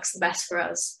that works the best for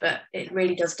us, but it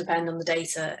really does depend on the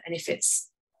data. And if it's,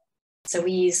 so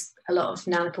we use a lot of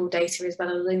Nanopool data as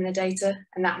well as Illumina data,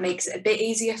 and that makes it a bit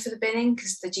easier for the binning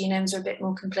because the genomes are a bit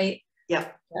more complete.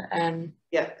 Yeah.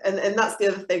 Yeah, and that's the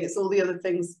other thing. It's all the other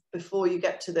things before you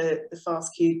get to the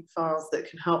FastQ files that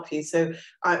can help you. So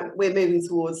we're moving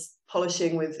towards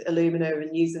polishing with Illumina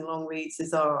and using long reads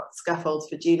as our scaffolds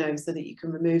for genomes so that you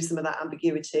can remove some of that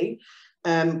ambiguity,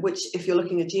 which if you're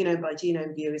looking at genome by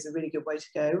genome view is a really good way to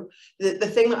go. The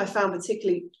thing that I found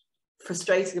particularly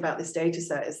frustrating about this data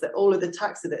set is that all of the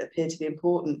taxa that appear to be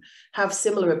important have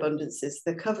similar abundances.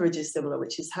 The coverage is similar,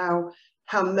 which is how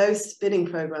how most binning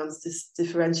programs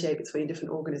differentiate between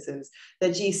different organisms. Their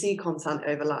GC content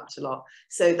overlapped a lot.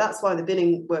 So that's why the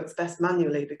binning works best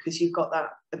manually, because you've got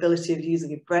that ability of using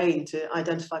your brain to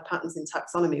identify patterns in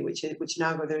taxonomy, which an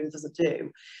algorithm doesn't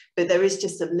do. But there is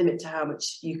just a limit to how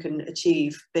much you can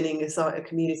achieve binning a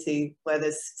community where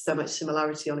there's so much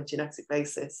similarity on a genetic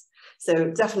basis. So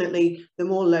definitely the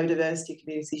more low diversity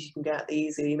communities you can get, the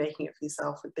easier you're making it for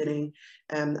yourself with binning.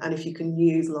 And if you can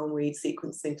use long read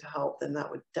sequencing to help, then that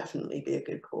would definitely be a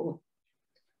good call.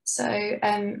 So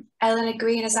Eleanor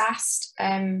Green has asked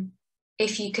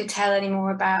if you could tell any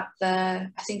more about I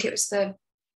think it was the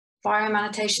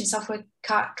bioannotation software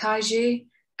Kaiju,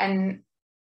 and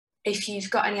if you've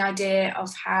got any idea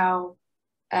of how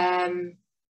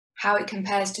it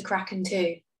compares to Kraken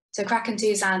 2. So Kraken 2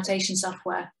 is annotation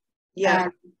software. Yeah.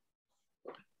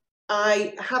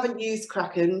 I haven't used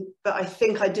Kraken, but I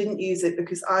think I didn't use it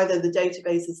because either the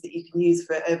databases that you can use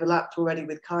for it overlapped already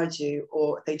with Kaiju,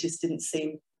 or they just didn't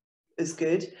seem as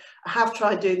good. I have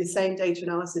tried doing the same data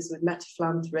analysis with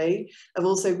Metaflam 3. I've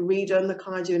also redone the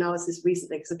Kaiju analysis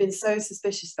recently because I've been so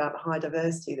suspicious about the high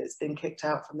diversity that's been kicked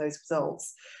out from those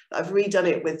results. I've redone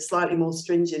it with slightly more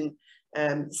stringent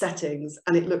settings,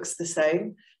 and it looks the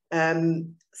same.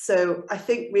 So I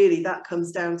think really that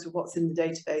comes down to what's in the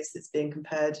database that's being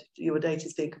compared, your data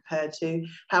is being compared to,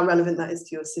 how relevant that is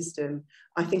to your system.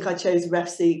 I think I chose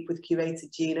RefSeq with curated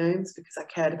genomes because I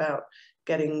cared about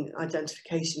getting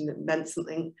identification that meant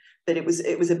something, but it was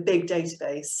a big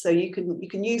database. So you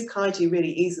can use Kaiju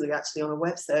really easily actually on a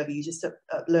web server. You just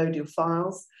upload your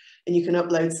files, and you can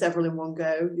upload several in one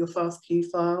go, your FastQ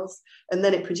files, and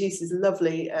then it produces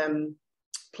lovely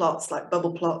plots like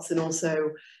bubble plots, and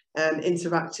also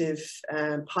interactive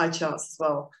pie charts as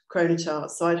well, corona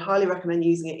charts. So I'd highly recommend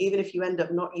using it, even if you end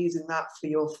up not using that for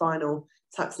your final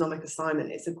taxonomic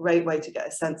assignment. It's a great way to get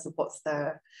a sense of what's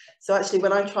there. So actually,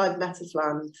 when I tried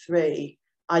Metaflam 3,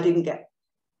 I didn't get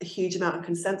a huge amount of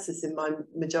consensus in my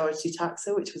majority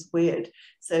taxa, which was weird.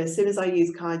 So as soon as I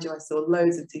used Kaiju, I saw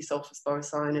loads of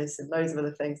desulfosporicyanus and loads of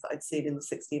other things that I'd seen in the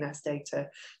 16S data.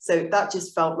 So that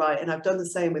just felt right. And I've done the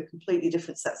same with completely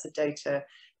different sets of data.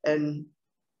 And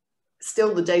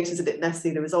still the data's a bit messy,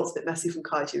 the results a bit messy from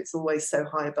Kaiju. It's always so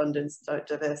high abundance,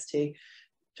 diversity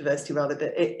rather,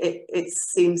 but it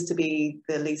seems to be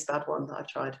the least bad one that I've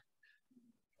tried.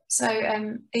 So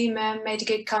Uma made a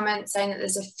good comment saying that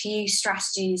there's a few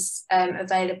strategies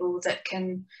available that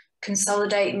can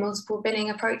consolidate multiple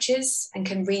binning approaches and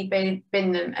can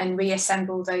bin them and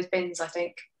reassemble those bins, I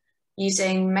think,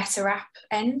 using MetaWrap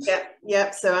end.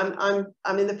 Yeah. So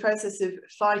I'm in the process of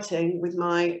fighting with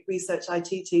my research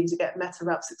IT team to get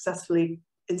MetaWrap successfully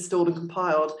installed and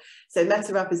compiled. So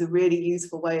MetaWrap is a really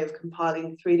useful way of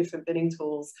compiling 3 different binning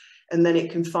tools, and then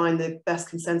it can find the best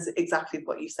consensus, exactly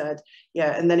what you said.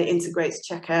 Yeah, and then it integrates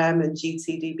CheckM and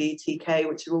GTDB,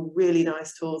 which are all really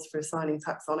nice tools for assigning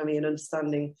taxonomy and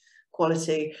understanding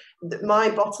quality. My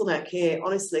bottleneck here,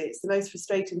 honestly, it's the most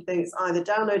frustrating thing. It's either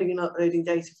downloading and uploading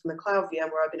data from the cloud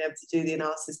VM where I've been able to do the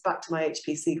analysis back to my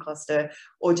HPC cluster,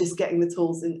 or just getting the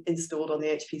tools installed on the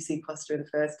HPC cluster in the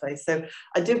first place. So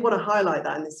I did want to highlight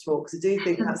that in this talk, because I do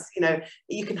think that's,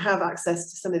 you can have access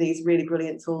to some of these really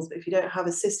brilliant tools, but if you don't have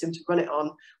a system to run it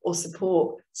on or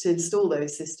support to install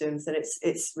those systems, then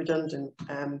it's redundant.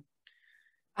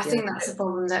 I think that's the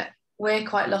problem, that we're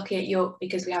quite lucky at York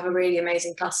because we have a really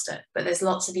amazing cluster, but there's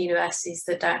lots of universities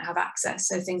that don't have access.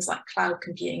 So things like cloud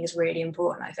computing is really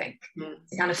important, I think,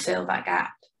 to kind of fill that gap.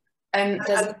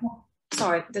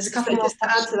 There's a couple more. Just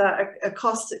to add to that, a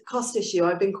cost issue.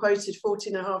 I've been quoted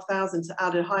 14,500 to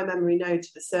add a high memory node to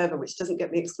the server, which doesn't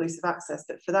get me exclusive access.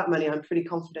 But for that money, I'm pretty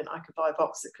confident I could buy a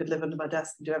box that could live under my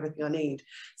desk and do everything I need.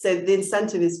 So the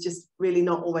incentive is just really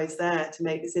not always there to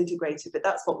make this integrated, but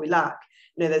that's what we lack.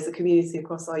 There's a community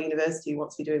across our university who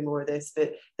wants to be doing more of this,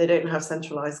 but they don't have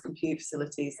centralized compute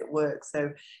facilities that work.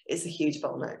 So it's a huge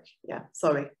bottleneck. Yeah,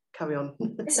 sorry, carry on.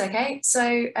 It's okay. So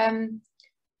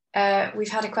we've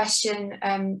had a question.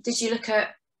 Did you look at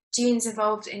genes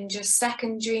involved in just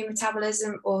secondary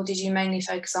metabolism, or did you mainly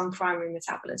focus on primary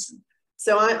metabolism?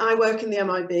 So I work in the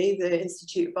MIB, the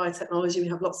Institute of Biotechnology. We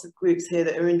have lots of groups here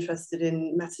that are interested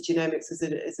in metagenomics as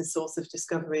a source of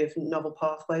discovery of novel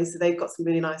pathways. So they've got some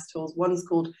really nice tools. One's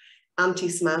called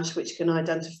Anti-Smash, which can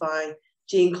identify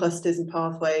gene clusters and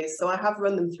pathways. So I have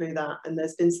run them through that, and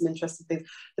there's been some interesting things.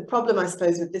 The problem, I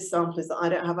suppose, with this sample is that I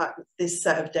don't have this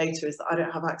set of data is that I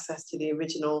don't have access to the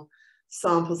original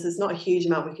samples. There's not a huge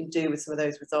amount we can do with some of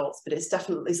those results, but it's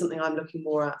definitely something I'm looking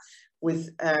more at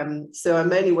so I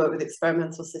mainly work with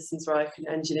experimental systems where I can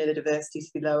engineer the diversity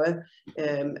to be lower,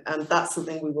 and that's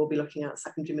something we will be looking at,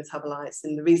 secondary metabolites.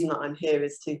 And the reason that I'm here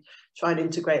is to try and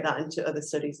integrate that into other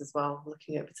studies as well,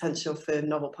 looking at potential for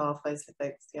novel pathways for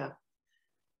things. Yeah.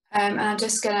 And I'm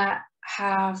just gonna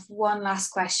have one last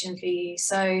question for you.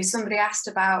 So somebody asked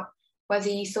about whether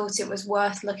you thought it was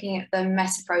worth looking at the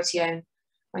metaproteome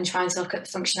when trying to look at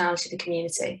the functionality of the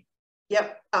community.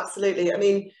 Yep, absolutely. I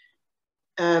mean,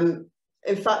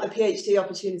 in fact, the PhD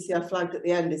opportunity I flagged at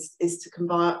the end is to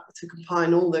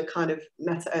combine all the kind of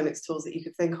meta-omics tools that you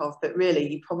could think of, but really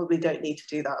you probably don't need to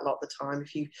do that a lot of the time.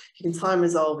 If you can time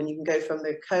resolve and you can go from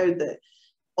the code that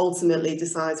ultimately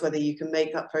decides whether you can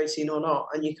make that protein or not,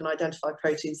 and you can identify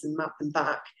proteins and map them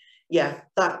back, yeah,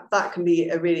 that can be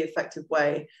a really effective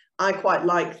way. I quite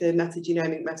like the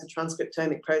metagenomic,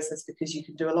 metatranscriptomic process because you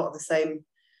can do a lot of the same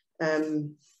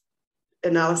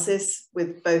analysis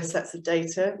with both sets of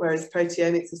data, whereas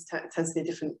proteomics tends to be a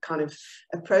different kind of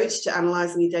approach to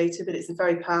analysing your data, but it's a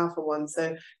very powerful one.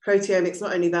 So proteomics,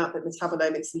 not only that, but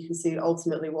metabolomics, you can see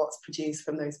ultimately what's produced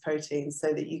from those proteins,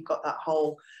 so that you've got that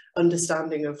whole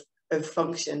understanding of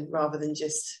function rather than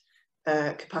just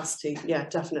capacity. Yeah,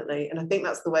 definitely. And I think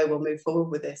that's the way we'll move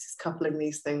forward with this, is coupling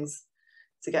these things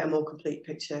to get a more complete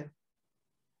picture.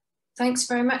 Thanks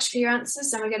very much for your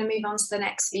answers, and we're going to move on to the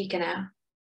next speaker now.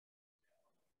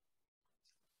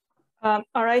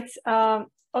 All right.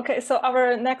 Okay, so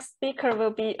our next speaker will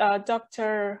be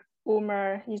Dr.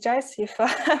 Umar Ijaz, if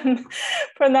I'm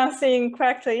pronouncing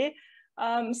correctly.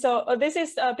 So this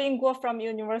is Bing Guo from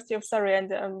University of Surrey,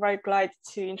 and I'm very glad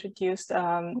to introduce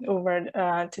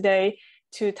Umar today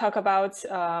to talk about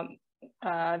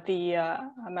the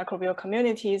microbial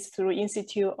communities through in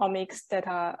situ omics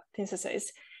data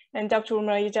synthesis. And Dr.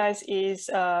 Umar Ijaz is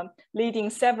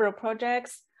leading several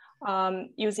projects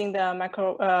using the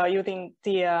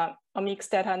omics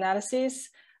data analysis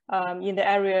in the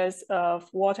areas of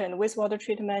water and wastewater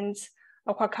treatment,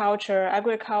 aquaculture,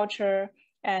 agriculture,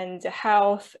 and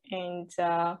health, and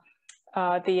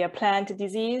the plant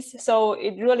disease. So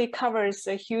it really covers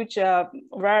a huge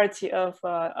variety of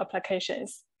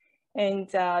applications. And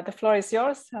the floor is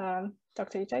yours,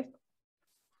 Dr. Ijaz.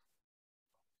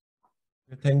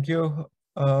 Thank you.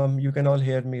 You can all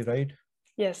hear me, right?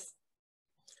 Yes.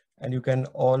 And you can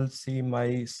all see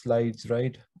my slides,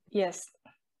 right? Yes.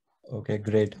 Okay,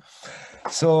 great.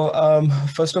 So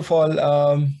first of all,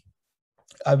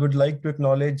 I would like to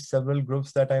acknowledge several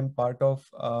groups that I'm part of.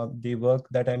 The work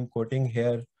that I'm quoting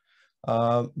here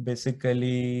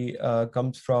basically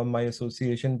comes from my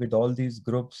association with all these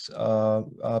groups.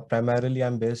 Primarily,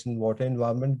 I'm based in Water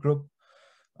Environment Group,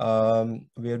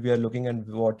 where we are looking at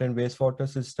water and wastewater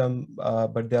system,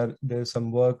 but there's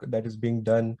some work that is being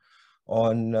done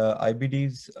on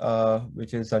IBDs,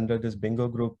 which is under this bingo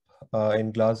group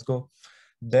in Glasgow.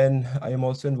 Then I am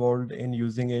also involved in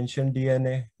using ancient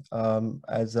DNA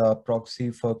as a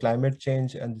proxy for climate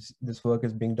change, and this work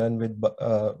is being done with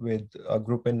a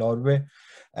group in Norway.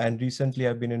 And recently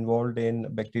I've been involved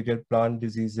in bacterial plant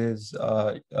diseases,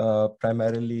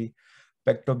 primarily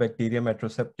Pectobacterium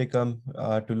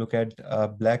atrosepticum, to look at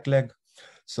blackleg.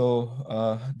 So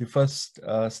the first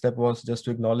step was just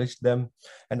to acknowledge them.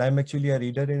 And I'm actually a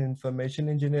reader in information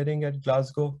engineering at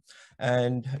Glasgow.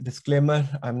 And disclaimer,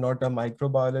 I'm not a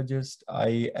microbiologist.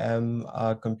 I am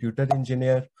a computer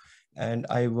engineer, and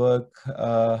I work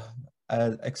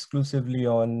exclusively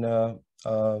on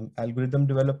algorithm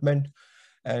development.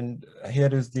 And here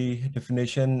is the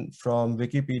definition from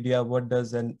Wikipedia. What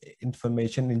does an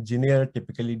information engineer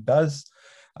typically does?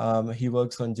 He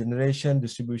works on generation,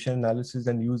 distribution analysis,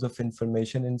 and use of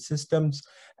information in systems.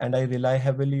 And I rely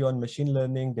heavily on machine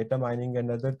learning, data mining, and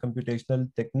other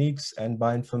computational techniques. And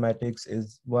bioinformatics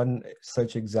is one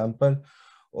such example.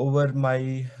 Over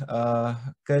my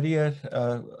career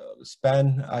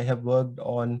span, I have worked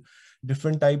on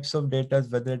different types of data,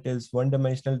 whether it is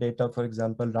one-dimensional data, for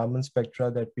example, Raman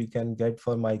spectra that we can get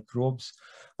for microbes.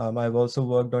 I've also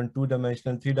worked on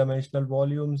two-dimensional, three-dimensional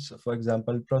volumes, for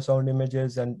example, ultrasound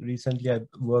images, and recently I've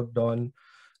worked on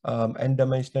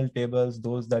n-dimensional tables,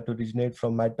 those that originate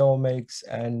from meta-omics,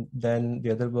 and then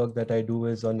the other work that I do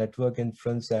is on network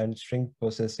inference and string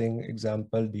processing,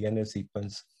 example, DNA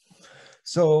sequence.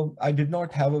 So I did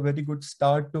not have a very good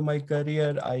start to my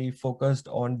career. I focused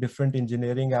on different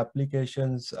engineering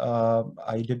applications.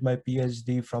 I did my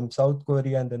PhD from South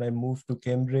Korea, and then I moved to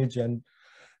Cambridge, and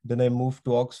then I moved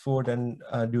to Oxford. And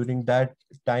during that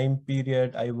time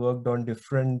period, I worked on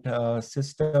different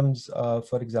systems.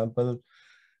 For example,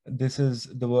 this is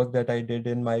the work that I did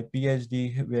in my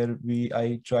PhD, where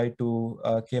I tried to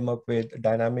came up with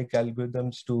dynamic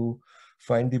algorithms to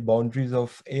find the boundaries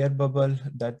of air bubble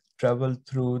that travel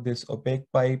through this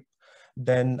opaque pipe.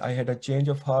 Then I had a change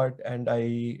of heart and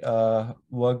I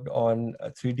worked on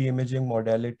 3D imaging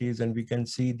modalities, and we can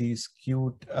see these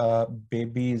cute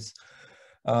babies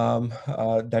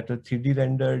that are 3D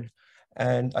rendered.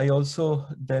 And I also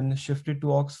then shifted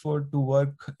to Oxford to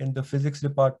work in the physics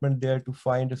department there to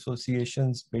find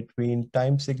associations between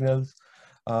time signals.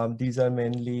 These are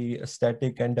mainly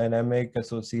static and dynamic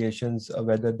associations,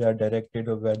 whether they are directed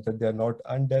or whether they are not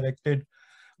undirected,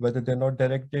 whether they're not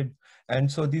directed.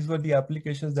 And so these were the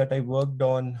applications that I worked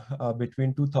on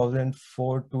between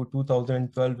 2004 to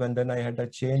 2012. And then I had a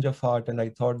change of heart and I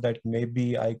thought that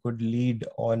maybe I could lead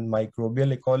on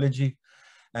microbial ecology.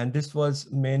 And this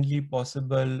was mainly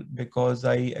possible because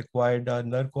I acquired a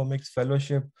Neurocomics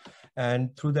fellowship.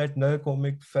 And through that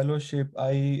Neurocomics fellowship,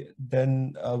 I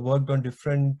then worked on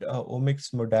different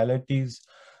omics modalities,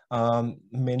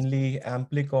 mainly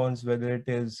amplicons, whether it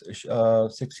is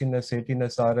 16S,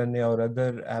 18S RNA or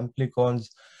other amplicons.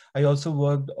 I also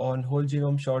worked on whole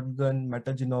genome shotgun,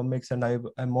 metagenomics, and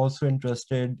I'm also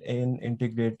interested in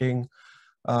integrating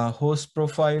host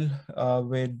profile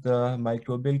with the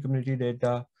microbial community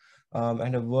data,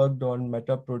 and I've worked on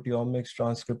metaproteomics,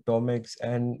 transcriptomics,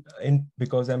 and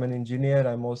because I'm an engineer,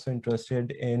 I'm also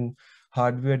interested in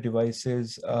hardware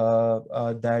devices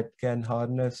that can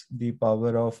harness the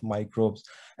power of microbes.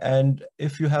 And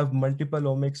if you have multiple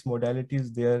omics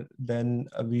modalities there, then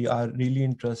we are really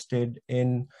interested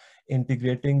in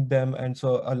integrating them. And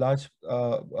so a large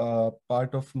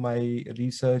part of my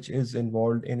research is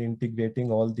involved in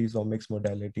integrating all these omics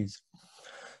modalities.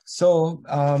 So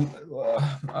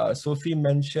Sophie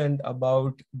mentioned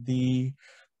about the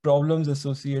problems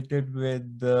associated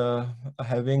with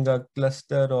having a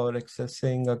cluster or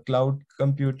accessing a cloud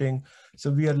computing.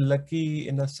 So we are lucky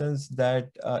in a sense that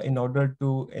in order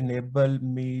to enable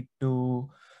me to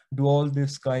do all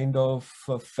this kind of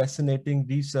fascinating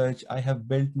research, I have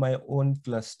built my own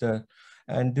cluster.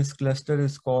 And this cluster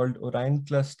is called Orion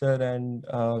cluster. And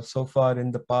so far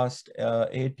in the past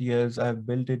 8 years, I've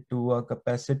built it to a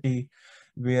capacity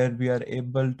where we are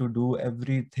able to do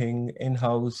everything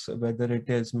in-house, whether it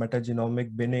is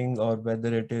metagenomic binning or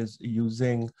whether it is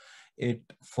using it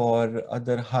for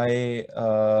other high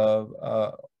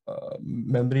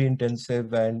memory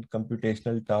intensive and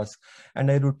computational tasks. And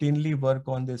I routinely work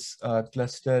on this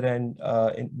cluster, and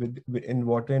in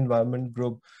water environment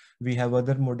group, we have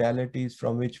other modalities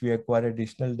from which we acquire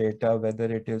additional data, whether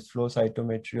it is flow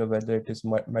cytometry or whether it is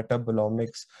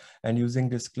metabolomics. And using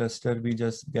this cluster, we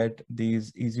just get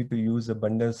these easy to use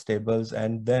abundance tables,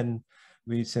 and then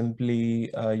we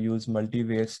simply use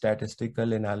multivariate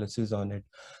statistical analysis on it.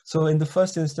 So in the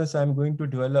first instance, I'm going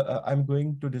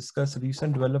to discuss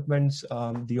recent developments,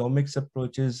 the omics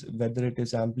approaches, whether it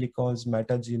is amplicons,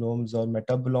 metagenomes, or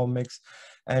metabolomics.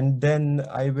 And then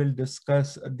I will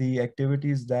discuss the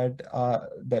activities that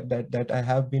I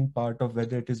have been part of,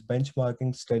 whether it is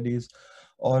benchmarking studies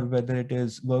or whether it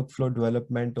is workflow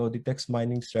development or the text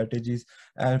mining strategies.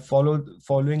 And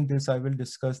following this, I will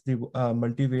discuss the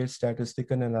multivariate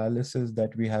statistical analysis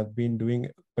that we have been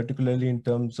doing, particularly in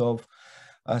terms of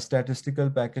statistical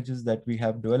packages that we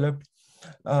have developed.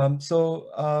 In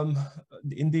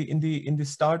the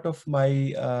start of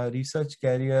my research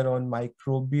career on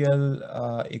microbial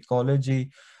ecology,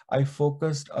 I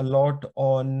focused a lot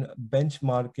on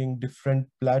benchmarking different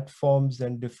platforms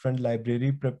and different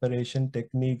library preparation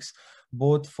techniques,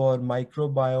 both for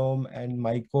microbiome and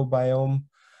mycobiome.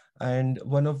 And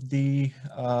one of the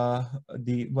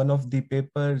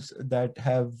papers that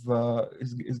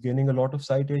is gaining a lot of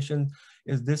citation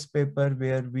is this paper,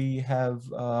 where we have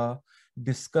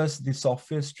discussed the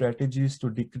software strategies to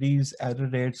decrease error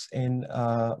rates in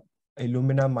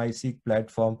Illumina MySeq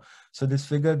platform. So this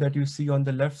figure that you see on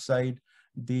the left side,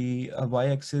 the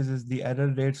y-axis is the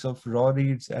error rates of raw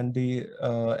reads, and the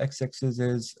x-axis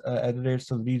is error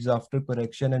rates of reads after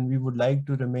correction. And we would like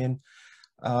to remain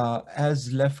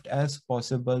as left as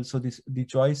possible. So the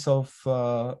choice of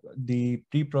the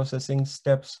pre-processing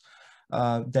steps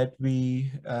that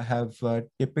we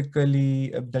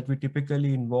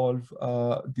typically involve,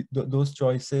 those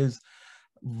choices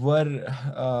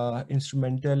were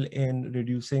instrumental in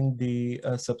reducing the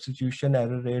substitution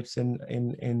error rates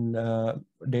in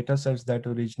data sets that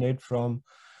originate from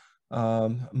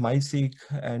MySeq,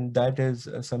 and that is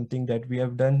something that we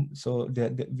have done. So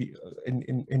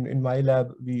in my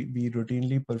lab, we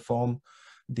routinely perform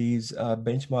these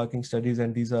benchmarking studies,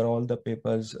 and these are all the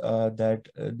papers that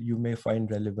you may find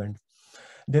relevant.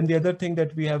 Then the other thing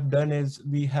that we have done is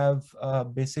we have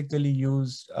basically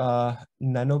used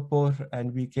nanopore,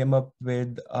 and we came up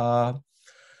with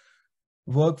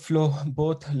workflow,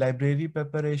 both library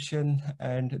preparation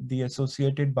and the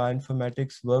associated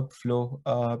bioinformatics workflow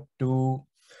to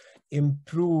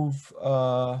improve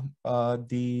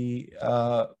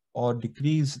or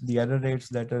decrease the error rates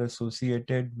that are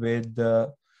associated with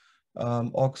the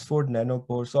Oxford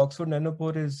nanopore. So Oxford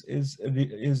nanopore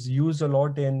is used a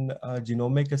lot in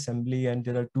genomic assembly, and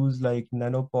there are tools like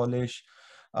nanopolish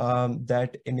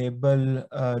that enable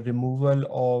removal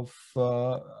of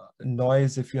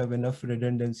noise if you have enough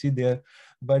redundancy there.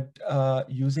 But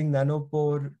using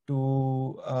nanopore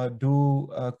to do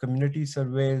community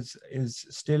surveys is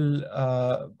still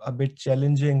a bit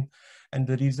challenging. And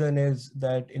the reason is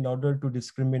that in order to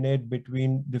discriminate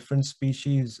between different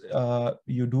species,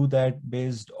 you do that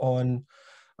based on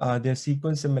their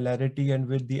sequence similarity, and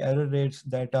with the error rates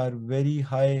that are very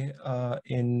high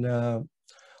in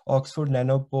Oxford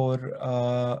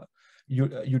nanopore,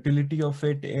 utility of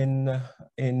it in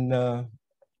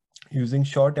using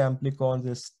short amplicons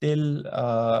is still,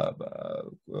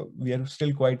 we are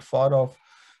still quite far off.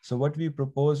 So what we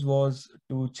proposed was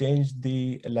to change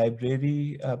the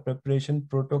library preparation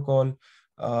protocol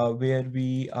where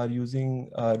we are using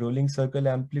rolling circle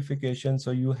amplification. So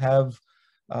you have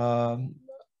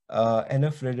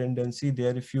enough redundancy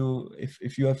there. If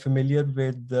you are familiar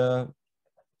with the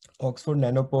Oxford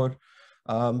nanopore,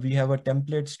 we have a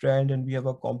template strand and we have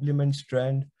a complement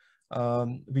strand.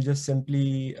 We just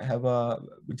simply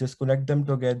just connect them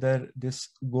together. This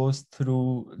goes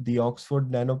through the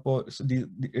Oxford nanopore. So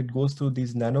it goes through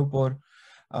these nanopore.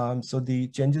 So the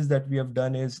changes that we have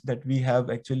done is that we have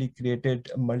actually created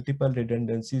multiple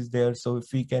redundancies there. So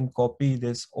if we can copy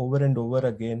this over and over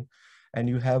again, and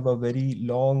you have a very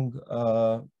long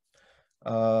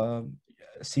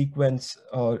sequence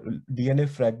or DNA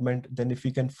fragment, then if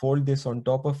we can fold this on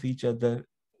top of each other,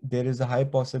 there is a high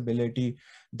possibility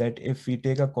that if we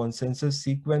take a consensus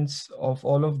sequence of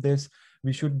all of this,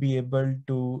 we should be able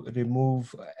to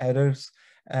remove errors.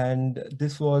 And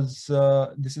this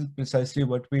is precisely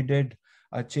what we did,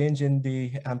 a change in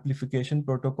the amplification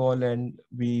protocol, and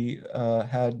we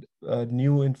had a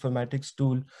new informatics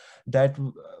tool that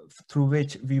through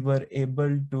which we were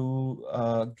able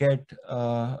to get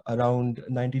around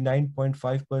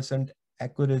 99.5%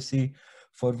 accuracy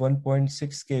for 1.6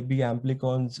 kb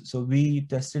amplicons. So we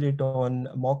tested it on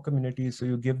mock communities. So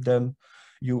you give them,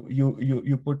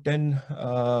 you put 10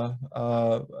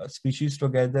 species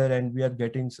together, and we are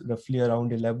getting roughly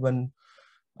around 11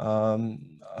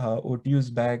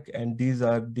 OTUs back, and these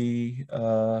are the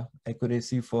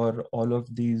accuracy for all of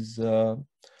these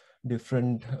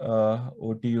different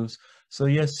OTUs. So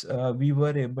yes, we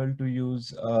were able to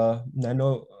use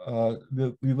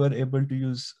we were able to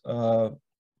use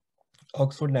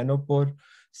Oxford nanopore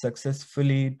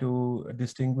successfully to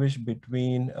distinguish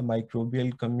between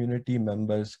microbial community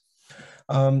members.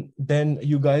 Then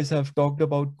you guys have talked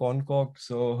about Concoct.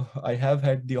 So I have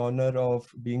had the honor of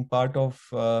being part of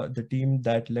the team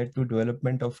that led to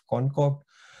development of Concoct,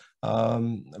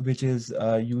 which is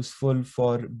useful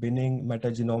for binning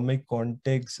metagenomic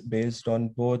contigs based on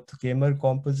both K-mer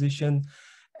composition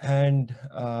and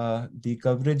the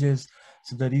coverages.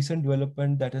 So the recent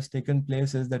development that has taken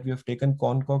place is that we have taken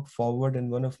Concoct forward, and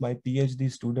one of my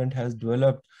PhD student has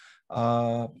developed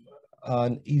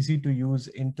an easy to use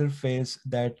interface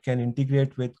that can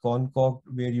integrate with Concoct,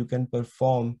 where you can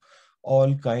perform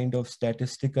all kind of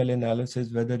statistical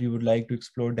analysis, whether you would like to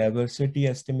explore diversity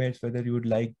estimates, whether you would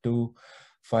like to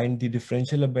find the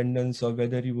differential abundance, or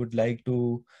whether you would like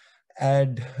to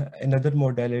add another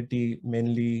modality,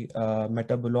 mainly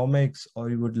metabolomics, or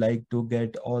you would like to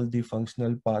get all the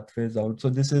functional pathways out. So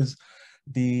this is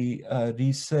the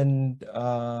recent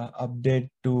update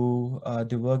to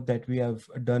the work that we have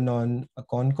done on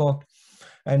Concoct.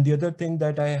 And the other thing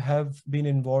that I have been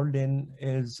involved in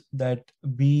is that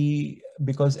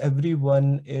because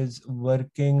everyone is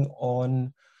working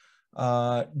on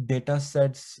data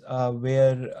sets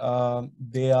where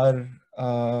they are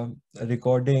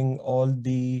recording all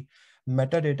the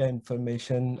metadata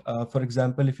information. For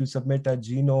example, if you submit a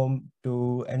genome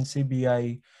to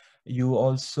NCBI, you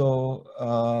also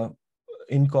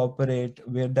incorporate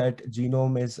where that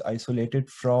genome is isolated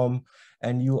from,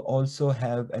 and you also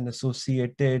have an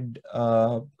associated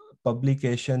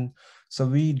publication. So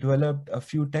we developed a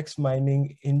few text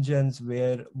mining engines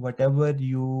where whatever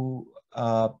you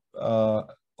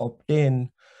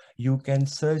obtain, you can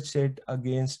search it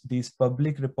against these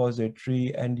public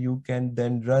repository, and you can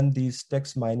then run these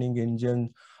text mining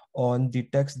engine on the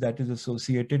text that is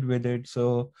associated with it.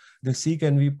 So the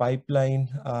CCNV pipeline,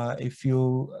 if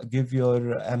you give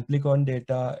your amplicon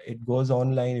data, it goes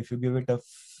online. If you give it a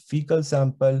fecal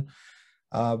sample,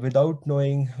 without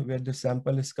knowing where the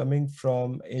sample is coming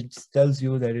from. It tells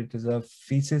you that it is a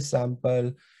feces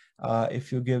sample.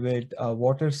 If you give it a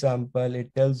water sample,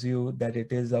 it tells you that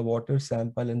it is a water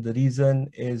sample. And the reason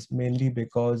is mainly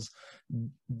because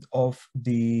of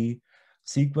the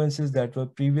sequences that were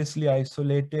previously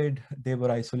isolated. They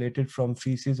were isolated from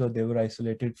feces or they were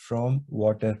isolated from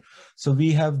water. So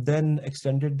we have then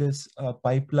extended this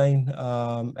pipeline,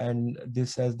 and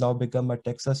this has now become a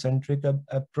Texas-centric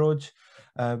approach,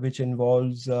 which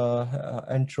involves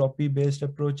entropy-based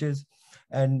approaches.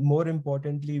 And more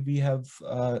importantly, we have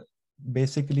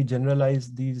basically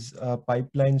generalized these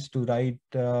pipelines to write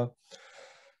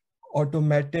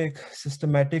automatic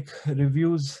systematic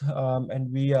reviews, and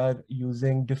we are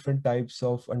using different types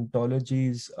of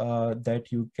ontologies that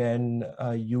you can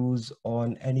use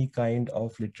on any kind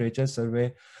of literature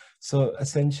survey. So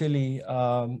essentially,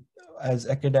 as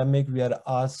academic, we are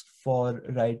asked for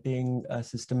writing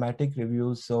systematic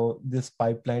reviews. So this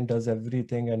pipeline does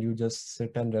everything, and you just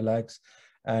sit and relax,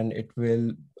 and it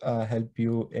will help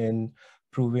you in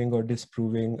proving or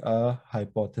disproving a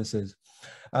hypothesis.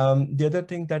 The other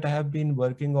thing that I have been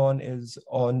working on is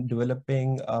on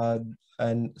developing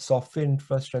an software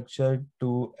infrastructure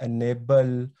to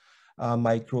enable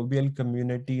microbial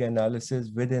community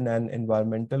analysis within an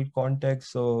environmental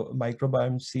context. So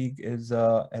Microbiome-Seq is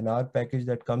an R package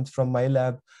that comes from my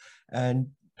lab. And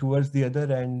towards the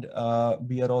other end,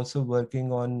 we are also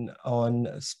working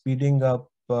on speeding up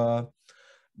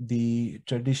the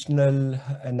traditional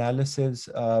analysis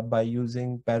by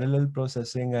using parallel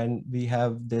processing. And we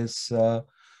have this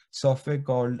software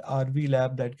called RV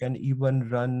Lab that can even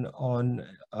run on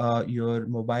your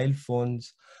mobile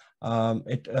phones.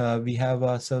 We have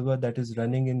a server that is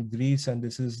running in Greece, and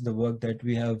this is the work that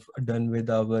we have done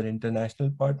with our international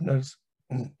partners.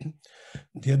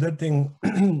 The other thing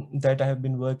that I have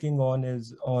been working on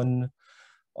is on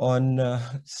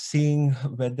seeing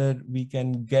whether we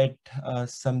can get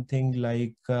something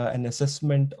like an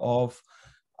assessment of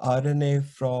RNA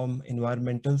from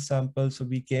environmental samples. So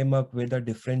we came up with a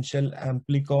differential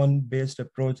amplicon based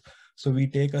approach. So we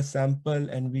take a sample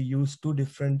and we use two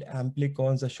different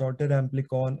amplicons, a shorter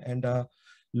amplicon and a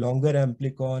longer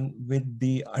amplicon, with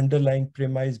the underlying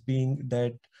premise being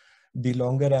that the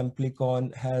longer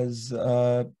amplicon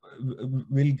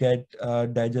will get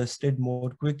digested more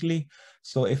quickly.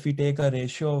 So if we take a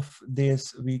ratio of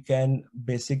this, we can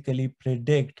basically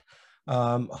predict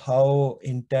how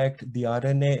intact the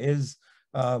RNA is.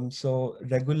 So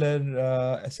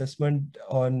regular assessment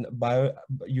on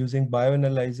using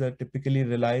bioanalyzer typically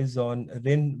relies on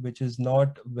RIN, which is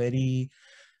not very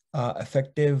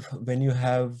effective when you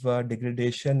have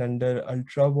degradation under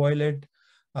ultraviolet.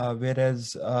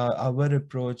 Whereas our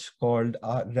approach called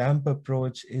RAMP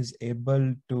approach is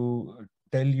able to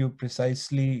tell you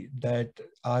precisely that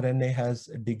RNA has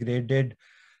degraded,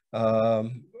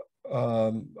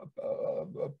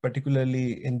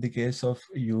 particularly in the case of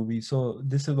UV. So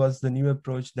this was the new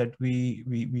approach that we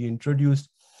introduced.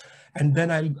 And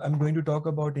then I'm going to talk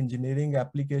about engineering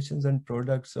applications and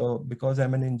products. So because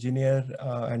I'm an engineer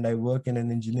and I work in an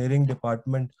engineering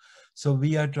department, so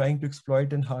we are trying to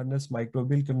exploit and harness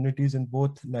microbial communities in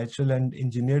both natural and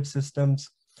engineered systems.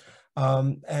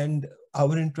 And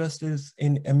our interest is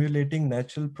in emulating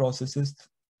natural processes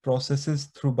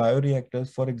through bioreactors.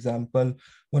 For example,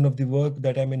 one of the work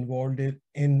that I'm involved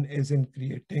in is in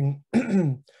creating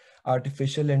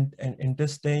artificial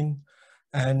intestine.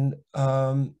 And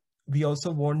we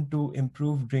also want to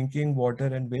improve drinking water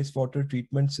and wastewater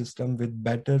treatment system with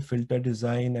better filter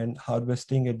design and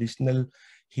harvesting additional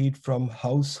heat from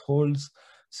households.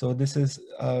 So this is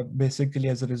basically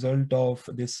as a result of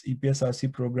this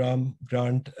EBSRC program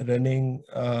grant running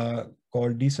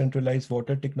called Decentralized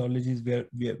Water Technologies, where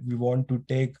we want to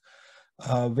take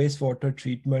wastewater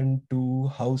treatment to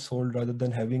household rather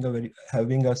than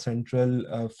having a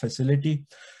central facility.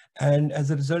 And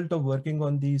as a result of working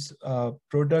on these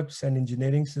products and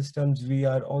engineering systems, we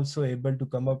are also able to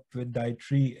come up with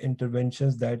dietary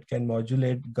interventions that can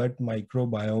modulate gut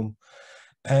microbiome.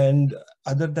 And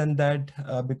other than that,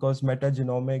 because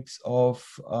metagenomics of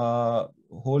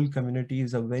whole community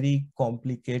is a very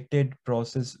complicated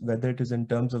process, whether it is in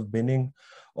terms of binning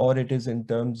or it is in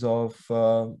terms of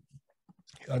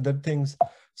other things.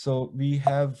 So we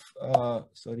have,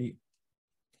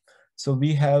 So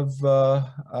we have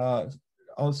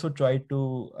also tried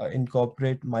to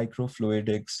incorporate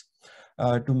microfluidics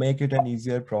to make it an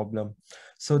easier problem.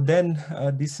 So then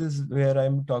this is where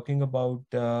I'm talking about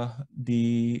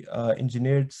the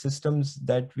engineered systems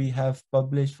that we have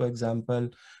published. For example,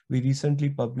 we recently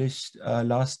published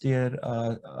last year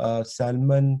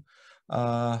salmon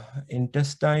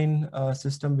intestine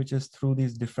system, which is through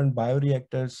these different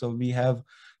bioreactors. So we have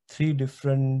 3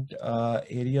 different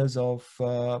areas of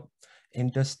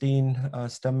intestine,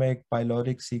 stomach,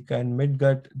 pyloric, ceca, and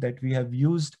midgut that we have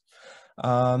used.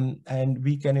 And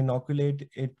we can inoculate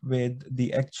it with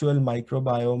the actual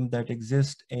microbiome that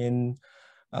exists in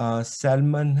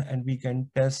salmon, and we can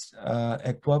test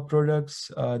aqua products.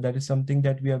 That is something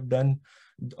that we have done.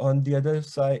 On the other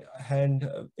side hand,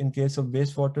 in case of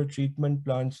wastewater treatment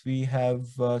plants, we have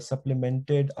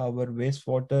supplemented our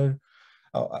wastewater,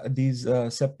 these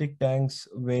septic tanks,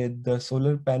 with the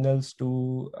solar panels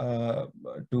to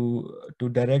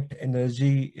direct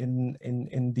energy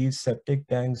in these septic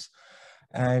tanks,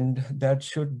 and that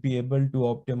should be able to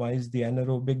optimize the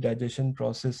anaerobic digestion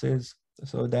processes.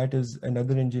 So that is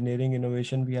another engineering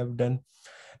innovation we have done.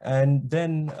 And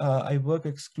then I work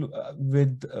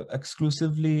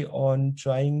exclusively on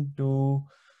trying to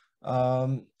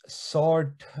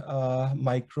sort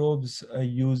microbes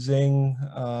using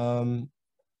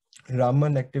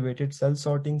Raman activated cell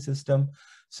sorting system.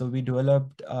 So we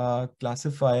developed a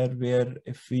classifier where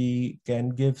if we can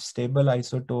give stable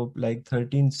isotope like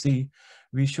 13C,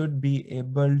 we should be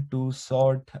able to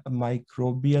sort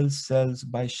microbial cells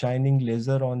by shining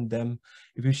laser on them.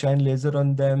 If you shine laser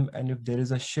on them and if there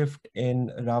is a shift in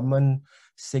Raman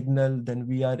signal, then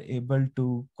we are able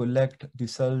to collect the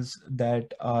cells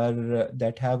that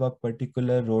have a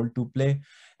particular role to play.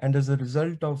 And as a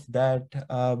result of that,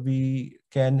 we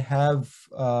can have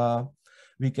a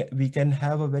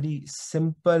very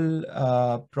simple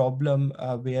problem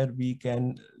where we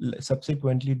can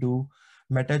subsequently do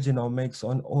metagenomics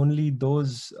on only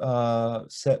those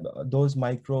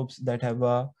microbes that have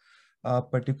a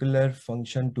particular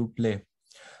function to play.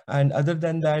 And other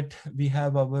than that, we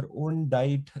have our own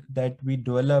diet that we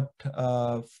developed,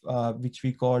 which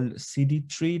we call CD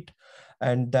Treat,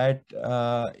 and that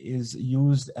is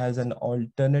used as an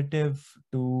alternative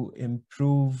to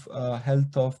improve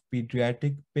health of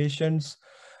pediatric patients,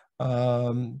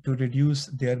 to reduce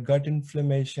their gut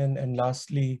inflammation. And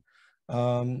lastly,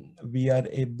 we are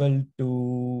able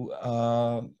to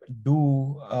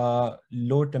do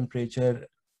low temperature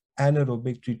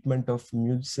anaerobic treatment of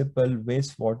municipal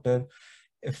wastewater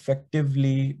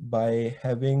effectively by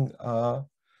having a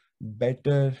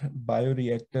better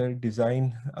bioreactor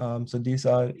design. So these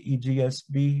are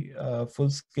EGSB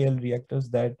full-scale reactors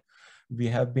that we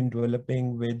have been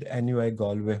developing with NUI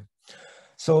Galway.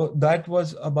 So that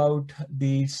was about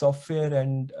the software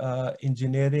and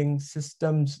engineering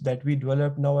systems that we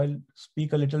developed. Now I'll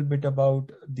speak a little bit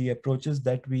about the approaches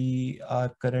that we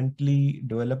are currently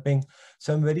developing.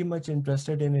 So I'm very much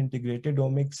interested in integrated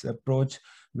omics approach,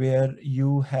 where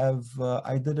you have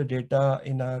either the data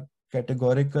in a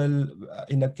categorical,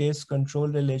 in a case control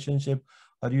relationship,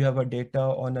 or you have a data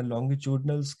on a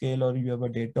longitudinal scale, or you have a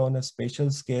data on a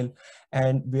spatial scale,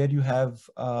 and where you have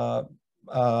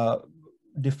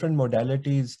different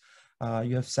modalities.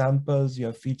 You have samples, you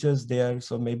have features there.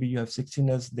 So maybe you have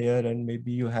 16S there, and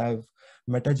maybe you have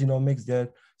metagenomics there.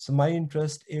 So my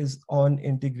interest is on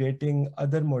integrating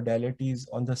other modalities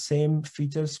on the same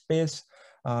feature space.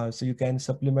 So you can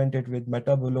supplement it with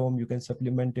metabolome, you can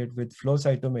supplement it with flow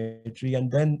cytometry, and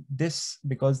then this,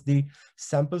 because the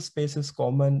sample space is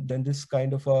common, then this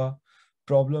kind of a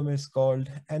problem is called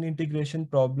an integration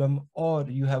problem, or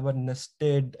you have a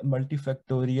nested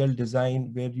multifactorial design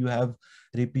where you have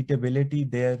repeatability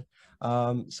there.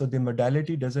 So the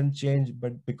modality doesn't change,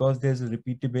 but because there's a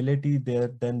repeatability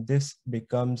there, then this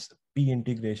becomes P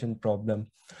integration problem.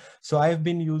 So I've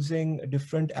been using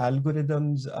different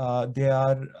algorithms. They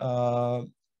are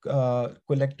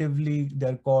collectively,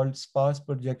 they're called sparse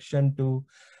projection to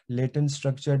latent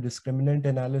structure discriminant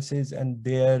analysis, and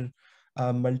they're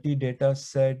multi-data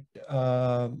set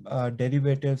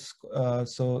derivatives.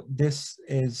 So this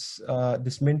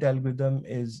MINT algorithm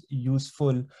is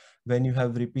useful when you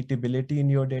have repeatability in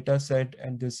your data set,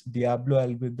 and this Diablo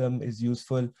algorithm is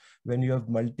useful when you have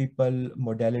multiple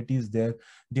modalities there.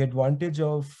 The advantage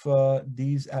of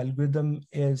these algorithms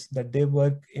is that they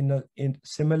work in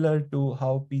similar to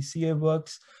how PCA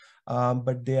works,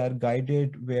 but they are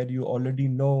guided where you already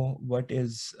know what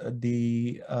is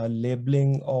the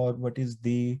labeling, or what is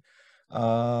the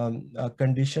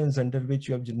conditions under which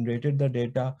you have generated the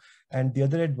data. And the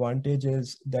other advantage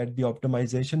is that the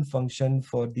optimization function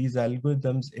for these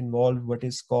algorithms involve what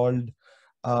is called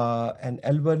an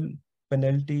L1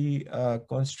 penalty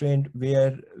constraint,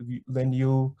 where when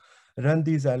you run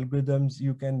these algorithms,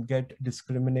 you can get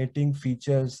discriminating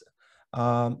features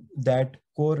that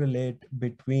correlate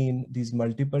between these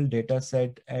multiple data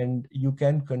set, and you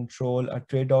can control a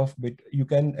trade-off. You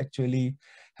can actually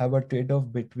have a trade-off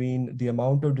between the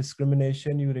amount of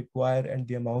discrimination you require and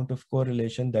the amount of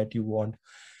correlation that you want.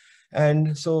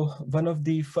 And so one of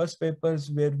the first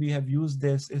papers where we have used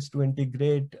this is to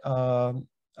integrate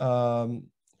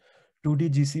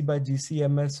 2D GC by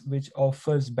GCMS, which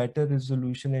offers better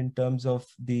resolution in terms of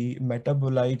the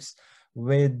metabolites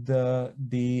with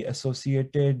the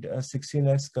associated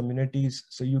 16S communities.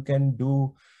 So you can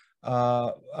do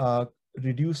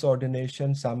reduce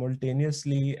ordination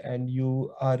simultaneously, and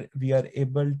we are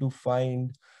able to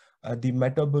find the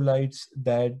metabolites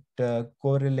that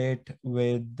correlate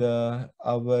with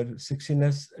our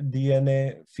 16S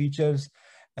DNA features.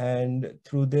 And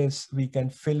through this, we can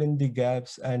fill in the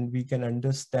gaps and we can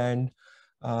understand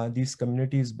these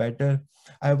communities better.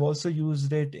 I've also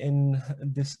used it in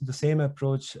the same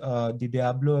approach, the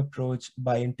Diablo approach,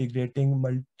 by integrating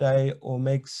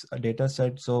multi-omics data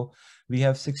set. So we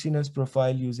have 16S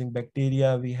profile using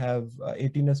bacteria, we have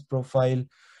 18S profile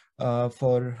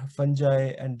for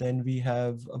fungi, and then we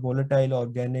have a volatile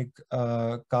organic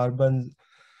carbon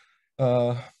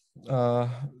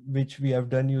which we have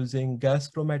done using gas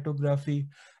chromatography.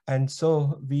 And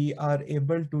so we are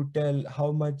able to tell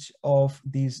how much of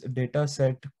these data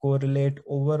set correlate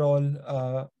overall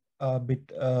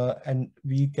and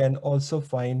we can also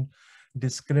find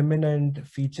discriminant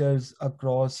features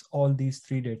across all these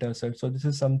three data sets. So this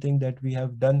is something that we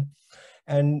have done.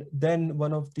 And then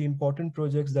one of the important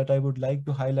projects that I would like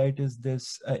to highlight is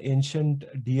this ancient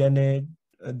DNA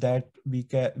that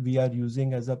we are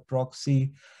using as a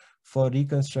proxy for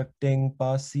reconstructing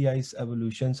past sea ice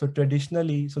evolution. So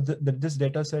traditionally, this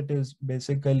data set is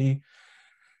basically,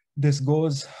 this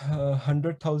goes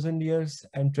 100,000 years,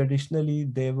 and traditionally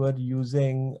they were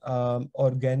using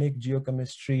organic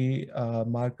geochemistry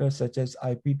markers such as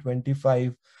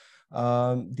IP25.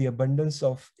 The abundance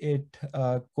of it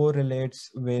correlates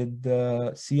with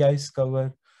the sea ice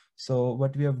cover. So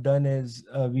what we have done is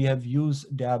we have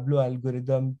used Diablo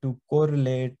algorithm to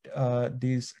correlate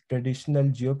these traditional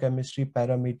geochemistry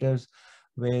parameters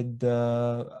with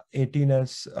the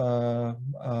 18S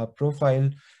profile,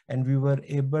 and we were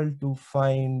able to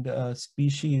find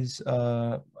species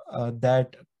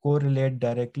that correlate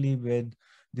directly with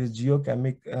these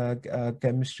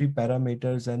chemistry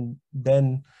parameters, and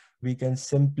then we can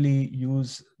simply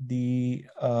use the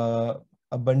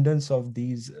abundance of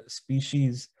these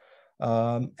species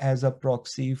as a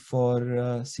proxy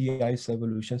for sea ice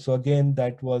evolution. So again,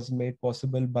 that was made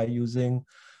possible by using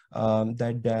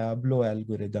that Diablo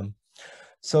algorithm.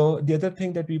 So the other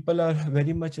thing that people are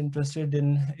very much interested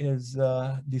in is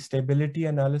the stability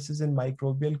analysis in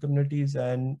microbial communities,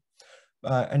 and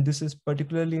this is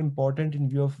particularly important in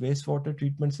view of wastewater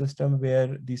treatment system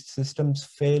where these systems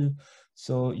fail.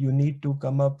 So you need to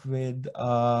come up with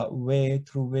a way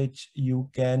through which you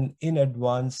can in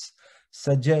advance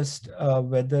suggest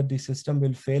whether the system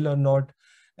will fail or not.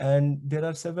 And there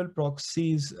are several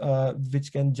proxies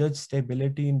which can judge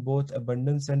stability in both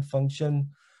abundance and function.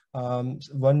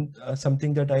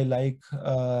 Something that I like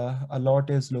a lot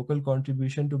is local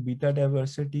contribution to beta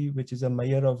diversity, which is a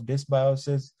measure of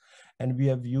dysbiosis. And we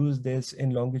have used this in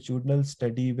longitudinal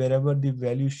study wherever the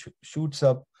value shoots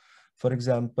up. For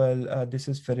example, this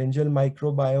is pharyngeal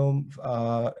microbiome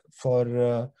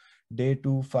for day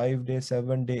 2, 5, day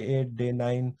 7, day 8, day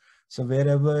 9. So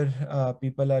wherever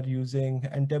people are using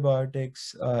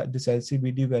antibiotics, this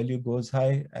LCBD value goes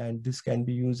high, and this can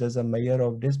be used as a measure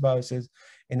of dysbiosis.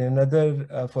 In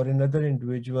another, for another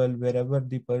individual, wherever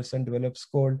the person develops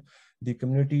cold, the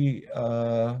community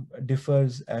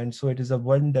differs, and so it is a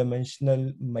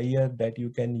one-dimensional measure that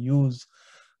you can use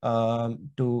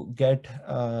to get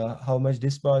how much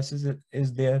dysbiosis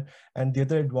is there. And the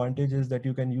other advantage is that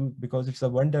you can use, because it's a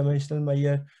one-dimensional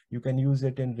measure, you can use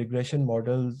it in regression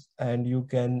models, and you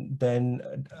can then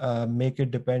make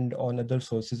it depend on other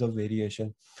sources of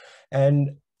variation.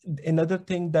 And another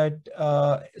thing that,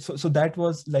 so that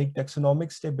was like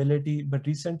taxonomic stability, but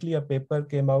recently a paper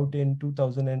came out in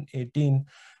 2018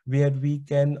 where we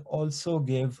can also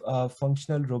give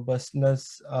functional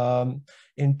robustness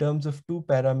in terms of two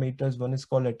parameters. One is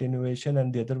called attenuation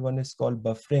and the other one is called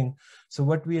buffering. So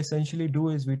what we essentially do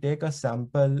is we take a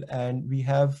sample and we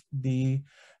have the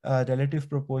relative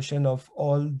proportion of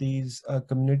all these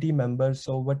community members.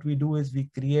 So what we do is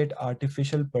we create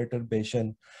artificial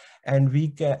perturbation, and we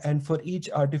can, and for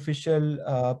each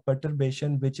artificial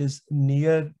perturbation which is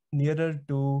nearer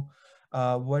to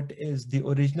what is the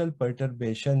original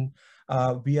perturbation,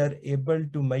 we are able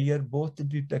to measure both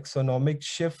the taxonomic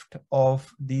shift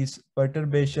of these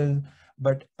perturbations,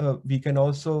 but we can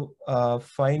also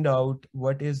find out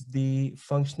what is the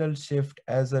functional shift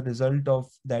as a result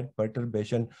of that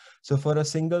perturbation. So for a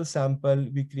single sample,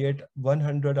 we create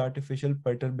 100 artificial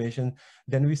perturbation.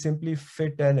 Then we simply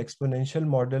fit an exponential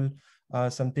model,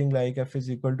 something like f is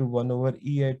equal to 1 over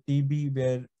e at tb,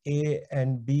 where a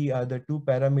and b are the two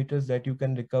parameters that you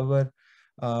can recover.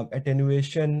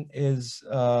 Attenuation is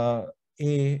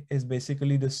A is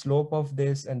basically the slope of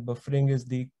this, and buffering is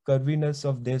the curviness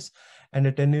of this. And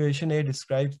attenuation A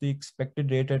describes the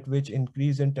expected rate at which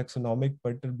increase in taxonomic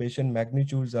perturbation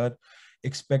magnitudes are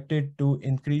expected to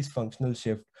increase functional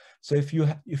shift. So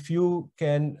if you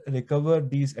can recover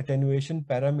these attenuation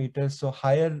parameters, so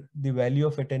higher the value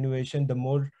of attenuation, the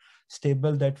more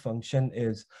stable that function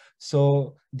is.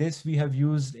 So this we have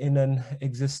used in an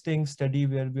existing study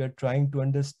where we are trying to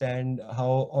understand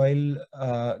how oil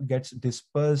gets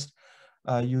dispersed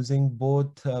using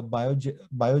both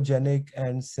biogenic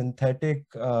and synthetic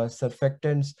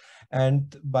surfactants,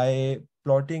 and by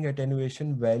plotting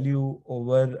attenuation value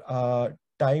over a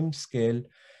time scale.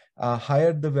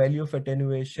 Higher the value of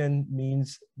attenuation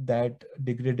means that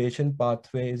degradation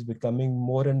pathway is becoming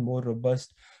more and more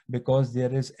robust, because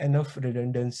there is enough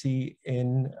redundancy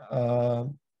in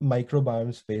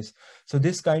microbiome space. So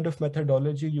this kind of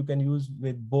methodology you can use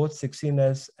with both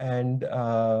 16S and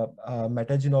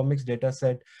metagenomics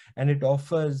dataset, and it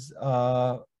offers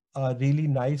a really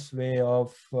nice way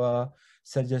of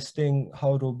suggesting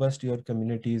how robust your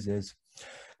communities is.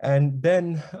 And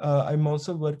then I'm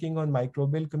also working on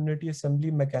microbial community assembly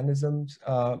mechanisms.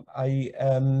 I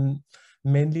am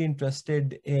mainly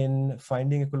interested in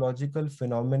finding ecological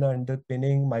phenomena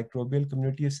underpinning microbial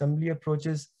community assembly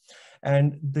approaches.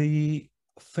 And the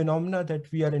phenomena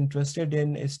that we are interested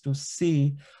in is to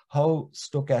see how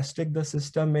stochastic the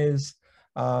system is,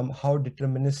 how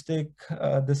deterministic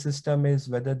the system is,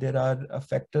 whether there are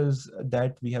factors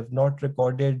that we have not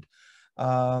recorded,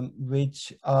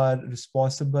 which are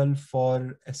responsible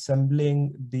for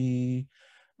assembling the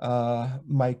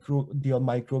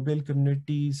microbial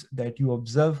communities that you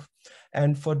observe.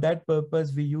 And for that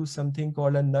purpose, we use something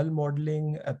called a null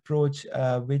modeling approach,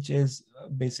 which is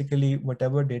basically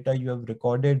whatever data you have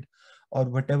recorded or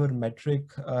whatever metric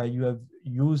you have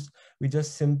used, we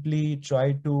just simply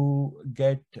try to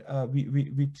get,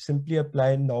 we simply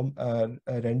apply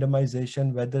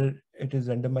randomization, whether it is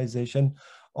randomization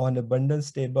on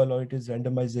abundance table or it is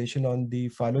randomization on the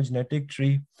phylogenetic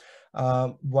tree,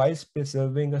 whilst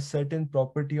preserving a certain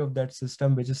property of that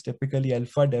system, which is typically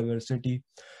alpha diversity.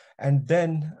 And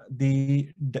then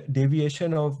the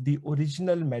deviation of the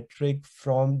original metric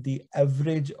from the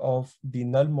average of the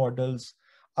null models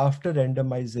after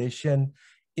randomization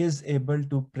is able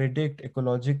to predict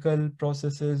ecological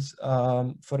processes.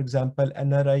 For example,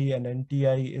 NRI and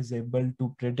NTI is able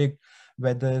to predict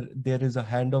whether there is a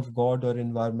hand of God or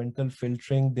environmental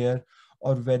filtering there,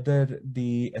 or whether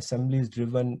the assembly is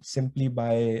driven simply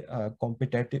by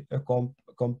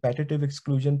competitive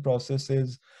exclusion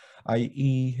processes,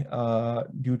 i.e.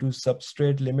 Due to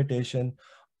substrate limitation.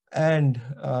 And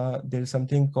there is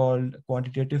something called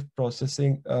quantitative process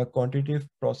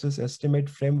estimate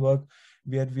framework,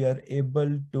 where we are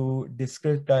able to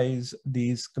discretize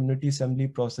these community assembly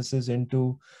processes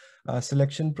into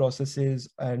selection processes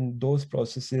and those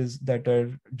processes that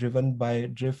are driven by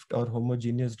drift or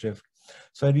homogeneous drift.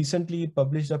 So I recently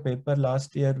published a paper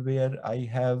last year where I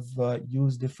have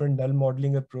used different null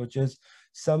modeling approaches.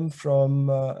 Some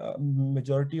from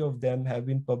majority of them have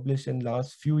been published in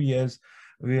last few years,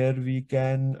 where we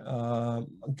can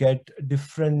get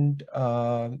different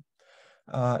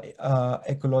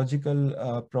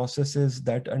ecological processes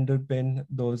that underpin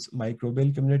those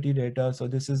microbial community data. So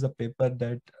this is a paper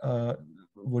that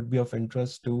would be of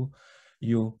interest to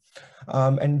you.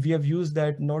 And we have used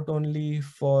that not only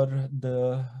for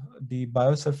the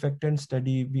biosurfactant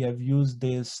study, we have used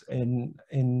this in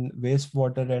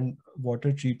wastewater and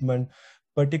water treatment.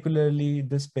 Particularly,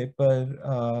 this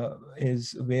paper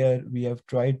is where we have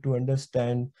tried to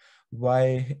understand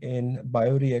why in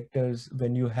bioreactors,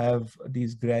 when you have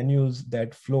these granules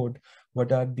that float,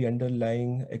 what are the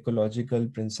underlying ecological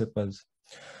principles.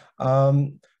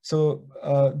 So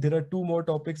there are two more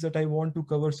topics that I want to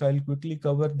cover, so I'll quickly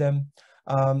cover them.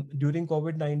 During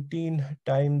COVID-19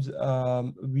 times,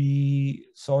 we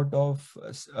sort of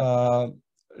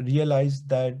realized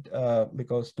that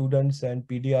because students and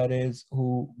PDRAs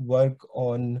who work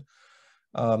on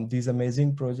these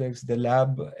amazing projects, the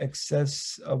lab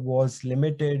access was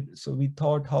limited. So we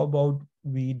thought, how about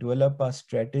we develop a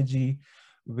strategy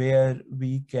where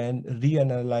we can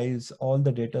reanalyze all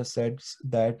the data sets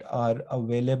that are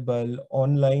available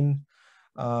online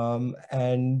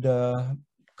and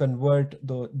convert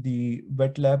the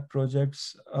wet lab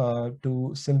projects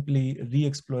to simply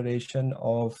re-exploration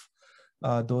of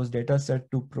those data set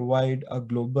to provide a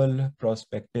global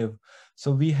perspective.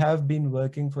 So we have been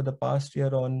working for the past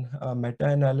year on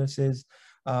meta-analysis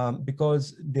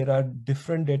because there are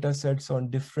different data sets on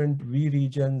different V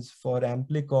regions for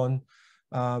amplicon.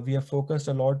 We have focused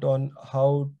a lot on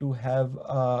how to have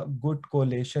a good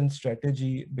correlation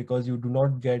strategy because you do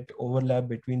not get overlap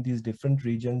between these different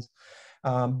regions.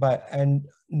 And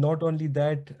not only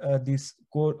that, these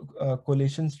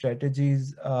correlation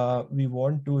strategies, we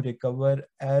want to recover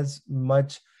as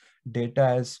much data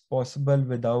as possible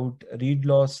without read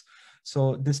loss.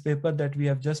 So this paper that we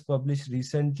have just published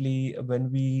recently,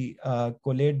 when we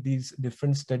collate these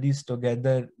different studies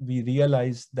together, we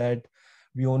realized that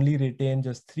we only retain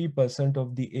just 3%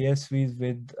 of the ASVs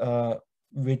with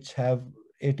which have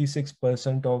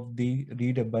 86% of the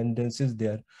read abundances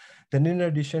there. Then in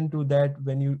addition to that,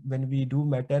 when we do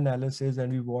meta-analysis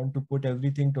and we want to put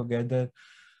everything together,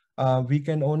 we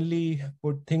can only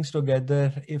put things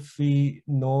together if we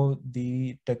know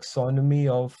the taxonomy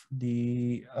of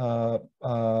the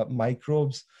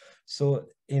microbes. So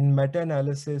in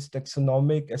meta-analysis,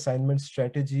 taxonomic assignment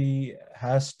strategy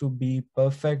has to be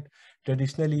perfect.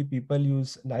 Traditionally, people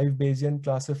use naive Bayesian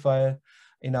classifier.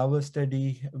 In our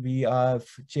study, we have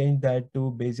changed that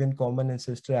to Bayesian common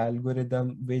ancestor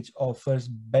algorithm, which offers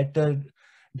better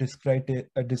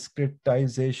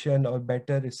discretization or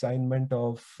better assignment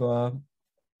of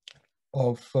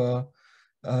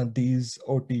these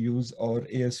OTUs or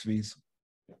ASVs.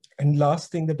 And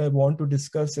last thing that I want to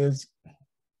discuss is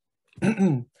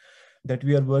that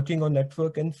we are working on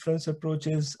network inference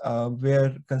approaches,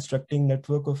 where constructing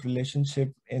network of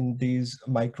relationship in these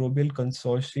microbial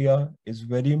consortia is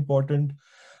very important.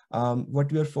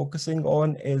 What we are focusing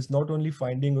on is not only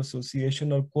finding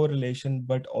association or correlation,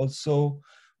 but also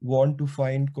want to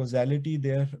find causality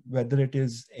there, whether it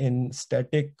is in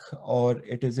static or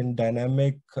it is in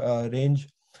dynamic range.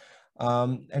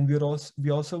 And we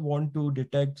also want to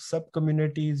detect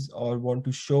subcommunities or want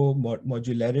to show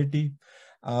modularity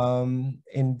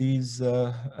in these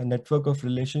network of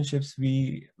relationships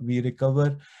we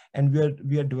recover. And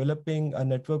we are developing a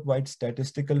network-wide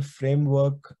statistical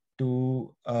framework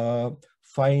to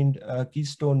find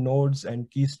keystone nodes and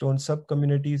keystone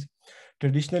subcommunities.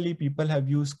 Traditionally, people have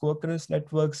used co-occurrence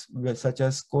networks such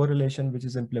as correlation, which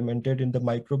is implemented in the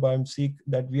microbiome-seq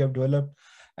that we have developed.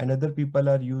 And other people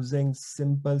are using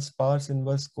simple sparse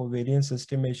inverse covariance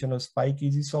estimation or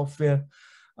SPIKE-EASY software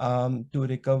to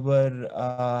recover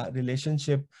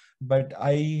relationship. But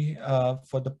I,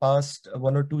 for the past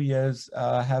 1 or 2 years,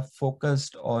 have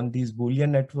focused on these Boolean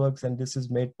networks, and this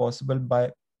is made possible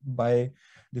by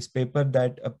this paper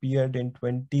that appeared in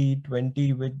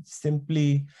 2020, which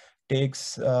simply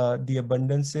takes the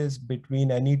abundances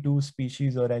between any 2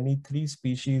 species or any 3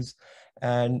 species,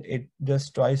 and it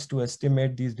just tries to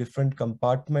estimate these different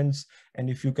compartments. And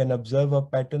if you can observe a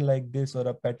pattern like this or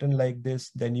a pattern like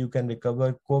this, then you can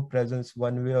recover co-presence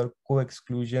one way or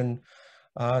co-exclusion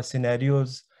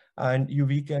scenarios. And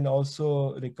we can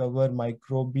also recover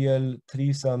microbial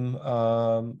threesome,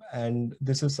 and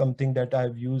this is something that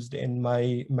I've used in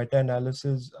my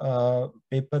meta-analysis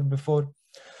paper before.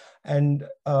 And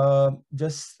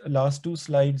just last 2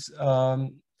 slides,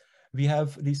 we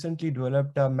have recently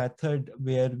developed a method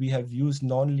where we have used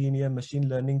non-linear machine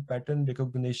learning pattern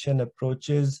recognition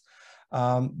approaches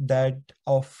that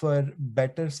offer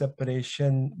better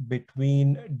separation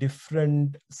between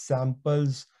different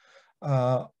samples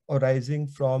arising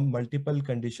from multiple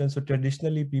conditions. So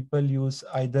traditionally, people use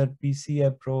either PC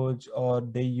approach or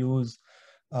they use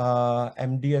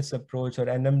MDS approach or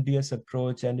NMDS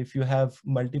approach. And if you have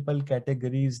multiple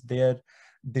categories there,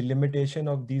 the limitation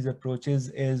of these approaches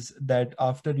is that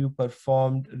after you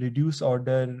performed reduced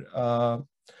order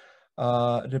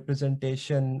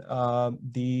representation,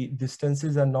 the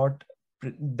distances are not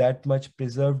that much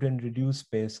preserved in reduced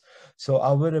space. So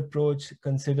our approach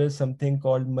considers something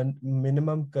called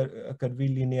minimum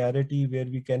curvilinearity, where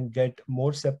we can get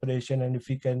more separation, and if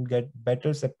we can get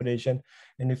better separation,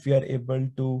 and if we are able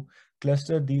to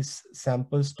cluster these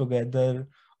samples together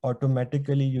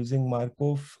automatically using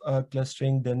Markov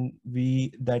clustering, then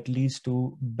that leads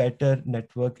to better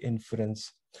network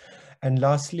inference. And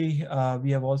lastly,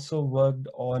 we have also worked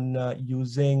on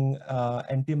using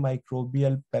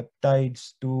antimicrobial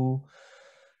peptides to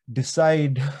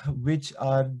decide which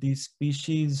are the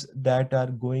species that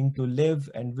are going to live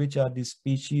and which are the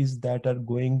species that are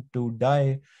going to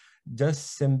die,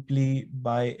 just simply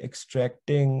by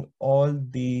extracting all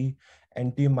the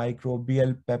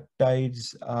antimicrobial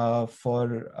peptides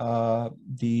for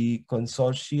the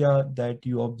consortia that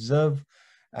you observe.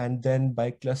 And then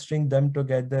by clustering them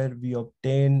together, we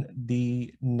obtain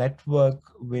the network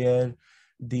where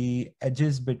the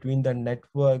edges between the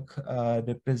network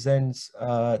represents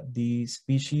the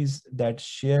species that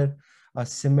share a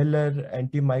similar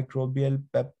antimicrobial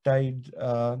peptide.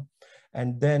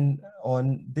 And then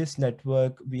on this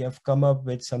network, we have come up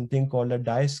with something called a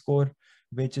dye score,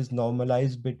 which is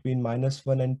normalized between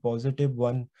 -1 and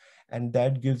 +1. And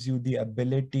that gives you the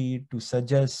ability to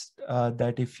suggest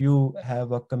that if you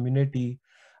have a community,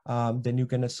 then you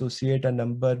can associate a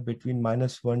number between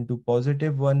 -1 to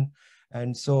 +1.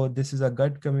 And so this is a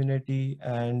gut community,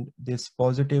 and this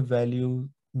positive value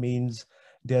means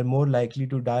they're more likely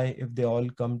to die if they all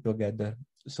come together.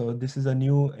 So this is a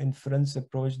new inference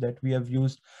approach that we have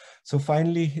used. So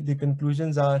finally, the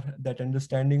conclusions are that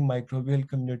understanding microbial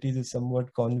communities is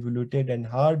somewhat convoluted and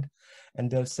hard. And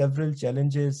there are several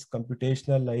challenges,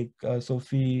 computational, like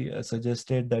Sophie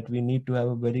suggested, that we need to have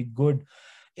a very good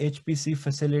HPC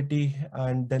facility.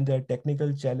 And then there are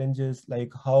technical challenges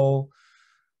like how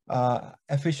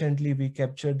efficiently we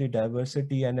capture the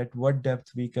diversity and at what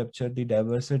depth we capture the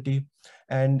diversity.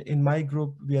 And in my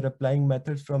group, we are applying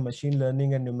methods from machine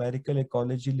learning and numerical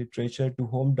ecology literature to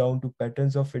home down to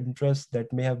patterns of interest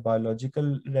that may have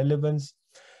biological relevance.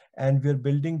 And we're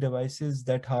building devices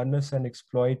that harness and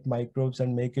exploit microbes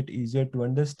and make it easier to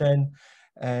understand.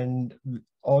 And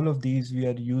all of these we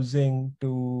are using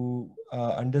to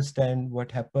understand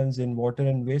what happens in water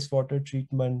and wastewater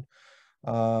treatment,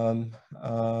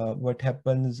 what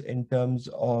happens in terms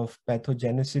of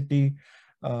pathogenicity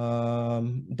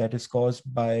that is caused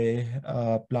by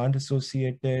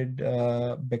plant-associated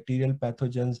bacterial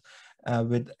pathogens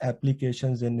with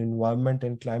applications in environment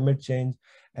and climate change,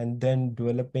 and then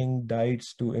developing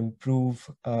diets to improve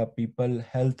people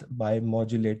health by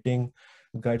modulating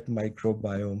gut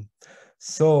microbiome.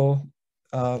 So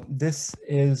this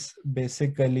is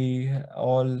basically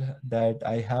all that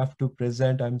I have to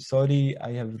present. I'm sorry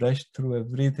I have rushed through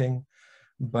everything,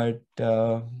 but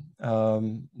they're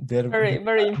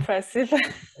very impressive.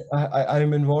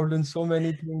 I'm involved in so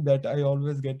many things that I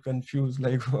always get confused.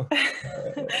 Like,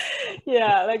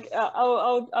 yeah, like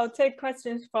I'll take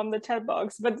questions from the chat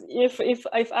box. But if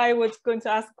I was going to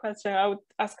ask a question, I would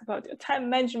ask about your time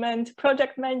management,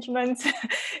 project management.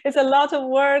 It's a lot of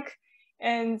work.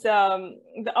 And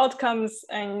the outcomes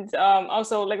and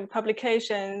also like the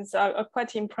publications are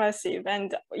quite impressive.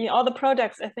 And in all the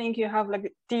projects, I think you have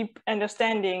like deep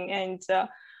understanding and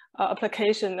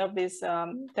application of these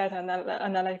data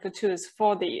analytical tools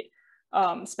for the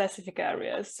specific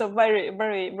areas. So very,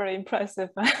 very, very impressive.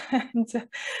 And,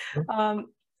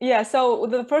 yeah, so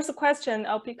the first question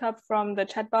I'll pick up from the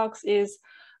chat box is,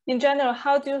 in general,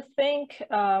 how do you think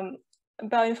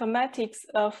bioinformatics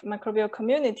of microbial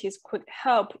communities could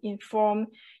help inform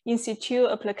in situ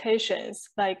applications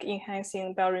like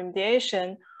enhancing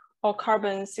bioremediation or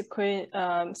carbon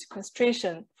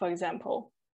sequestration, for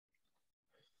example?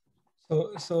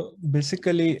 So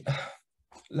basically,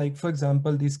 like, for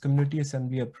example, these community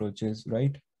assembly approaches,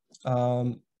 right?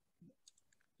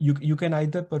 You can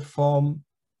either perform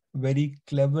very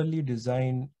cleverly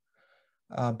designed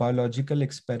biological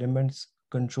experiments,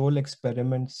 control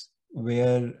experiments,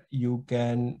 where you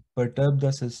can perturb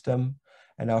the system,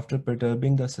 and after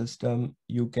perturbing the system,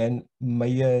 you can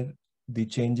measure the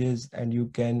changes, and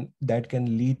that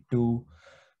can lead to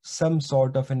some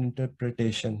sort of an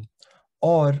interpretation.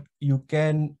 Or you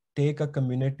can take a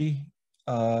community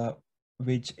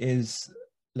which is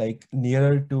like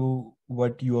nearer to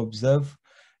what you observe,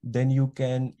 then you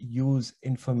can use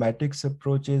informatics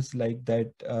approaches like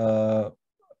that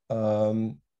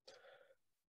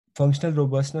functional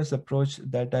robustness approach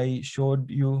that I showed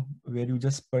you, where you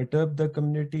just perturb the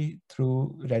community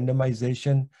through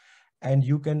randomization, and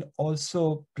you can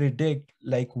also predict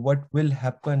like what will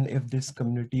happen if this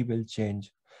community will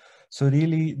change. So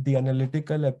really the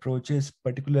analytical approaches,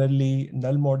 particularly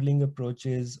null modeling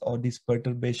approaches or these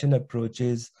perturbation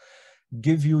approaches,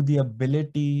 give you the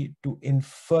ability to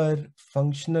infer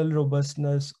functional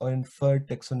robustness or infer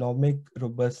taxonomic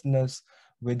robustness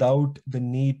without the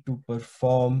need to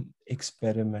perform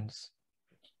experiments.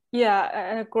 Yeah,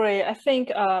 I agree. I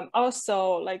think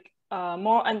also like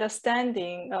more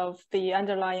understanding of the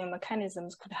underlying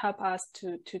mechanisms could help us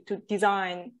to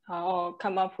design or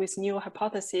come up with new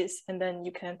hypotheses, and then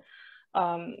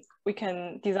we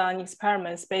can design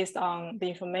experiments based on the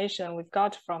information we've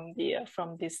got from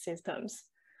these systems.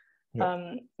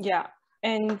 Yeah, yeah.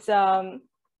 And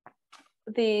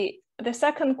the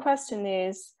second question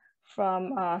is,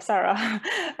 from Sarah.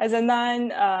 As a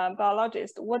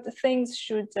non-biologist, what things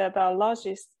should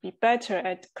biologists be better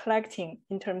at collecting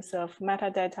in terms of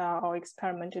metadata or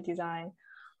experimental design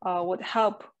would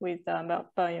help with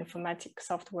bioinformatics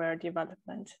software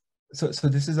development? So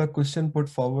this is a question put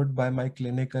forward by my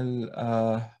clinical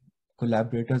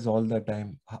collaborators all the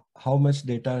time. How much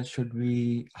data should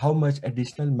we, how much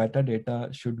additional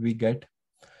metadata should we get?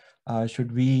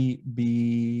 Should we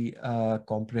be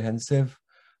comprehensive,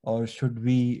 or should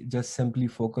we just simply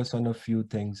focus on a few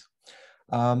things?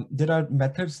 There are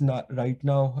methods right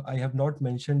now, I have not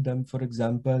mentioned them. For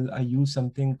example, I use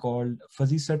something called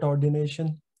fuzzy set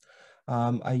ordination.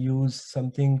 I use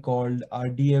something called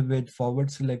RDA with forward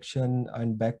selection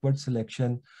and backward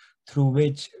selection, through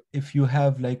which if you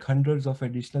have like hundreds of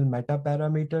additional meta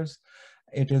parameters,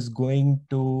 it is going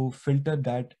to filter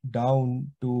that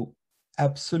down to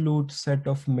absolute set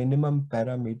of minimum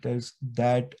parameters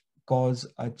that cause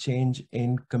a change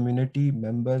in community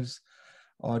members,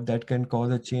 or that can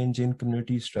cause a change in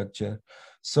community structure.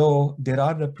 So there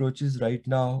are approaches right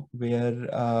now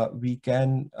where we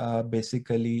can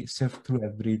basically sift through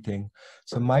everything.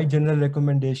 So my general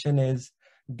recommendation is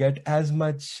get as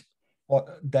much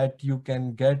that you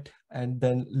can get, and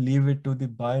then leave it to the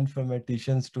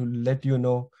bioinformaticians to let you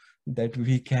know that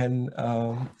we can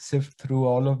sift through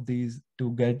all of these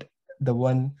to get the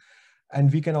one.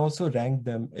 And we can also rank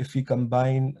them if we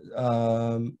combine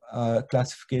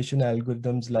classification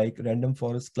algorithms like random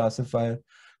forest classifier,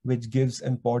 which gives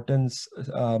importance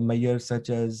measures such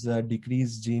as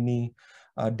decreased Gini,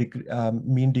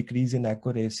 mean decrease in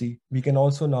accuracy. We can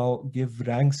also now give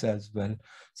ranks as well.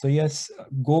 So yes,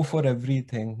 go for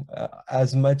everything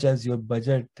as much as your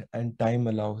budget and time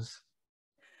allows.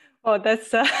 Oh,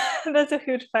 that's a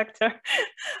huge factor.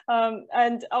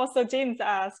 And also James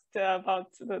asked about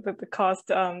the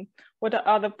cost. What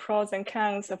are the pros and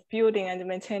cons of building and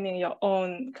maintaining your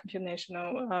own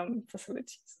computational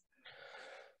facilities?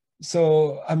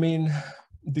 So, I mean,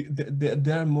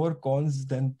 there are more cons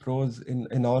than pros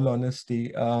in all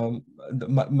honesty.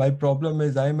 My problem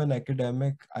is I'm an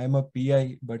academic, I'm a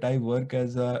PI, but I work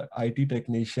as a IT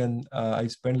technician. I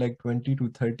spend like 20 to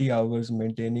 30 hours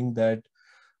maintaining that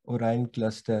Orion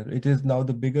cluster. It is now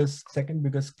the second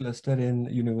biggest cluster in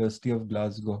University of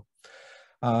Glasgow.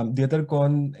 The other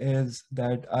con is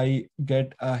that I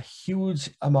get a huge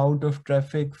amount of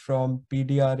traffic from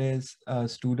PDRAs,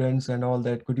 students and all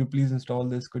that. Could you please install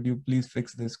this? Could you please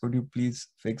fix this? Could you please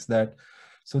fix that?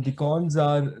 So the cons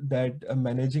are that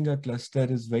managing a cluster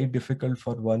is very difficult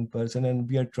for one person, and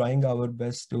we are trying our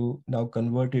best to now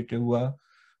convert it to a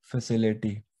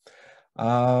facility.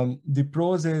 The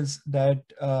pros is that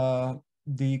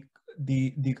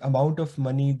the amount of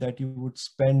money that you would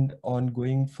spend on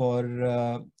going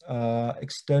for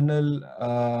external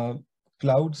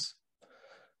clouds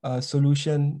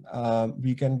solution,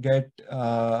 we can get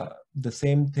the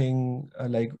same thing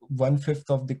like 1/5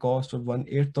 of the cost or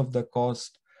 1/8 of the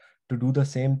cost to do the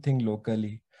same thing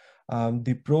locally.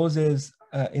 The pros is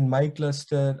in my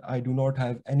cluster, I do not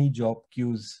have any job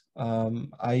queues.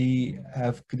 I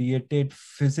have created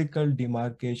physical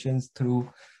demarcations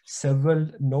through several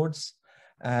nodes,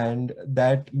 and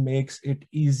that makes it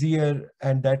easier,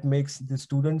 and that makes the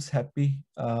students happy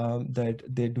that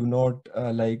they do not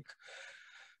like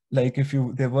if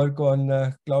they work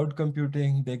on cloud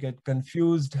computing, they get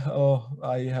confused. Oh,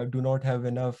 I do not have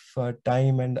enough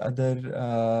time and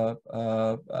other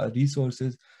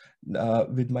resources.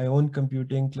 With my own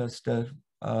computing cluster,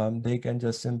 they can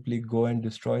just simply go and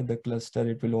destroy the cluster.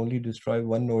 It will only destroy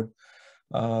one node.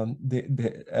 And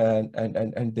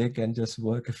they can just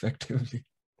work effectively.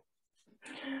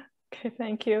 Okay,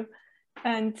 thank you.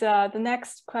 And the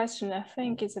next question, I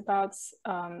think, is about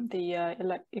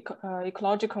the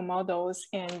ecological models,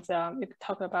 and we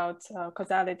talk about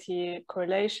causality,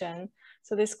 correlation.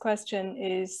 So this question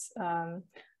is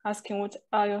asking, what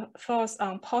are your thoughts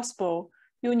on possible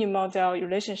unimodal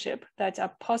relationship that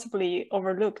are possibly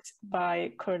overlooked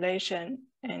by correlation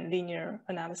and linear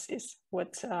analysis?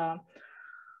 What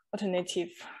alternative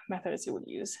methods you would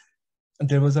use?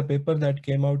 There was a paper that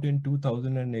came out in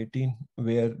 2018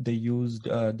 where they used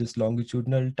this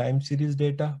longitudinal time series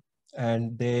data,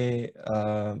 and they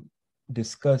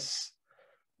discuss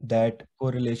that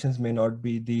correlations may not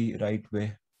be the right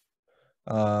way.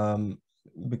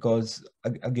 Because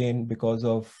again, because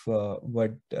of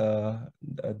what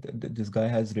this guy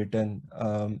has written.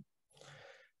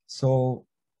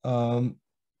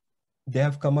 They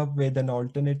have come up with an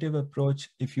alternative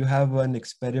approach. If you have an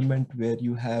experiment where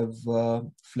you have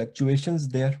fluctuations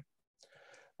there,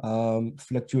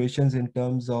 fluctuations in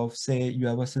terms of, say, you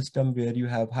have a system where you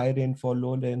have high rainfall,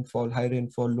 low rainfall, high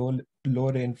rainfall, low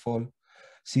rainfall,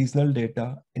 seasonal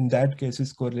data. In that case,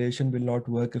 this correlation will not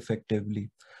work effectively.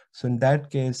 So in that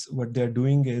case, what they're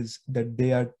doing is that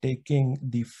they are taking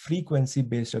the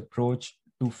frequency-based approach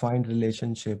to find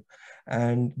relationship,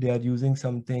 and they are using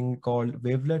something called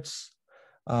wavelets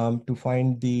to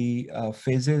find the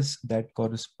phases that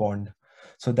correspond.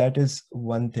 So that is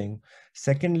one thing.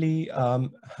 Secondly,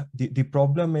 the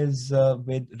problem is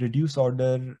with reduce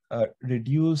order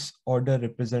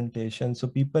representation. So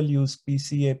people use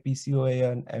PCA,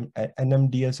 PCOA, and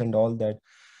NMDS and all that.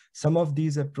 Some of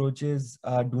these approaches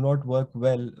do not work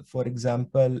well. For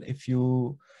example, if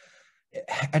you,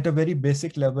 at a very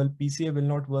basic level, PCA will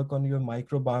not work on your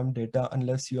microbiome data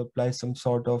unless you apply some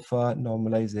sort of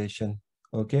normalization.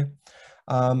 Okay.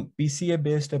 PCA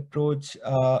based approach,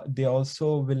 they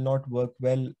also will not work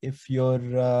well if your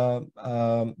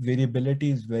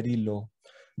variability is very low.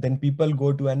 Then people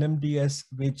go to NMDS,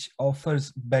 which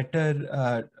offers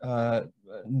better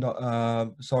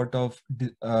sort of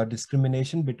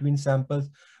discrimination between samples,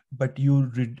 but you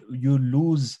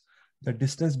lose the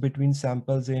distance between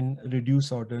samples in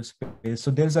reduced order space.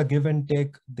 So there's a give and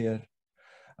take there.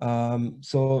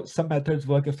 So some methods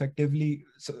work effectively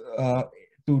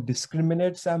to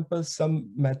discriminate samples.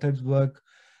 Some methods work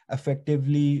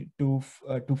effectively to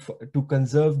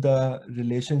conserve the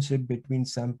relationship between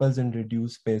samples and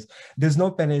reduced space. There's no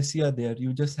panacea there.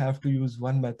 You just have to use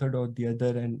one method or the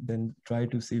other and then try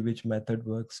to see which method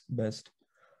works best.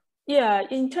 Yeah,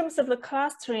 in terms of the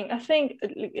clustering, I think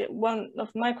one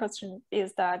of my questions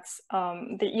is that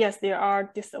yes, there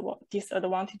are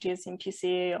disadvantages in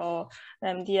PCA or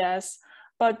MDS,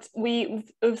 but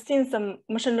we've seen some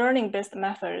machine learning based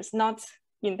methods, not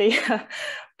in the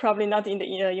probably not in the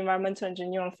environmental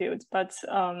engineering field, but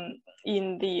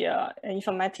in the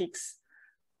informatics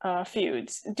field.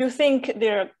 Do you think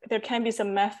there can be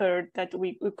some method that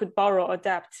we could borrow,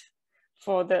 adapt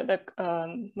for the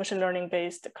machine learning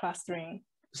based clustering?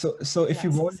 So if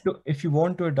you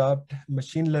want to adopt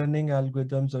machine learning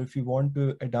algorithms, or if you want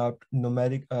to adopt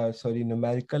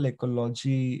numerical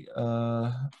ecology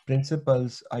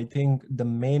principles, I think the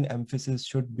main emphasis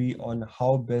should be on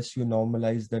how best you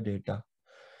normalize the data.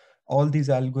 All these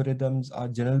algorithms are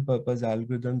general purpose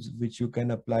algorithms which you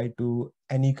can apply to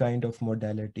any kind of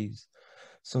modalities.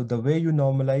 So the way you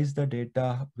normalize the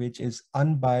data, which is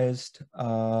unbiased,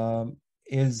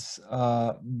 is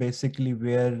basically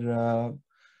where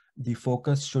the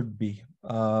focus should be.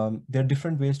 There are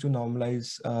different ways to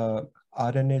normalize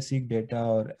RNA-seq data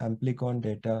or amplicon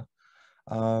data.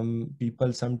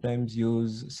 People sometimes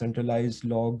use centralized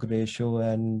log ratio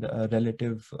and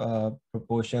relative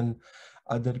proportion.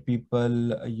 Other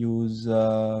people use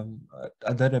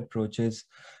other approaches.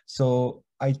 So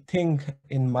I think,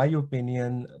 in my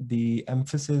opinion, the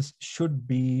emphasis should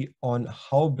be on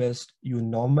how best you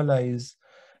normalize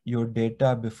your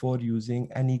data before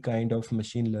using any kind of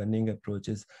machine learning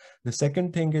approaches. The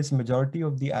second thing is, majority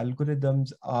of the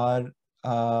algorithms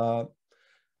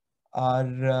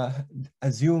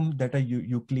assume that a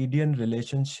Euclidean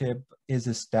relationship is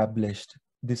established.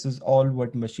 This is all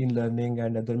what machine learning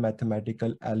and other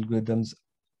mathematical algorithms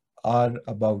are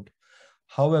about.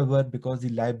 However, because the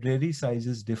library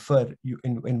sizes differ,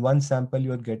 in one sample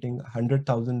you're getting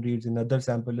 100,000 reads, in another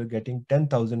sample you're getting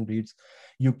 10,000 reads,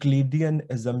 Euclidean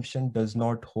assumption does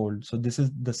not hold. So this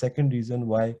is the second reason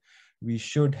why we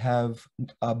should have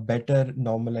a better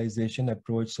normalization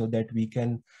approach, so that we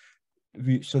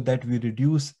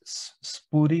reduce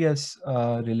spurious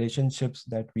relationships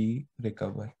that we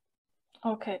recover.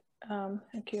 Okay,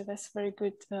 thank you. That's very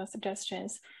good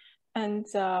suggestions. And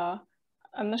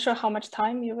I'm not sure how much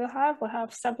time you will have. We'll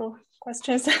have several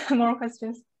questions, more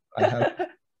questions. I have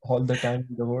all the time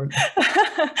in the world.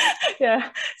 Yeah.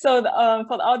 So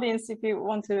for the audience, if you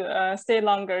want to stay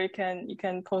longer, you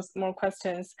can post more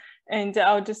questions. And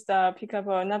I'll just pick up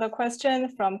another question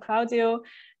from Claudio.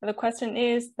 The question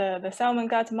is, the salmon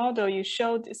gut model you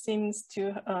showed seems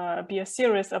to be a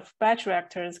series of batch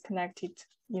reactors connected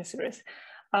in series.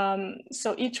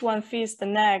 So each one feeds the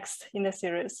next in the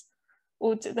series.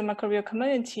 Would the microbial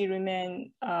community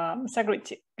remain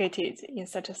segregated in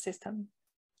such a system?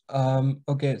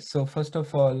 Okay, so first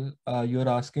of all, you're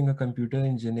asking a computer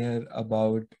engineer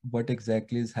about what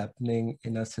exactly is happening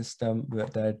in a system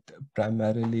that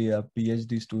primarily a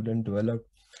PhD student developed.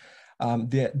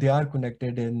 They are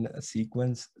connected in a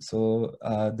sequence. So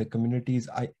the communities,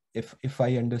 if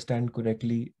I understand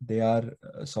correctly, they are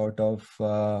sort of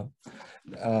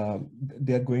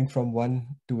they are going from one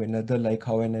to another, like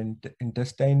how an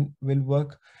intestine will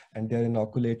work, and they're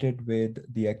inoculated with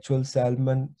the actual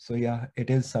salmon. So yeah, it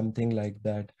is something like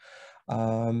that.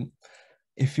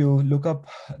 If you look up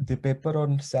the paper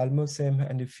on Salmosem,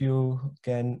 and if you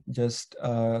can just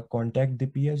contact the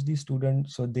PhD student,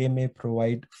 so they may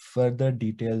provide further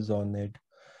details on it.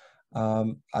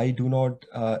 I do not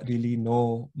really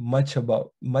know much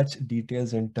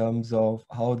details in terms of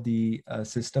how the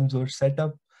systems were set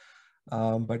up,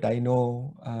 but I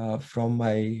know from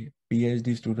my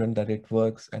PhD student that it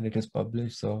works and it is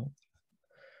published. So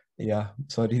yeah,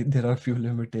 sorry, there are a few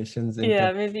limitations.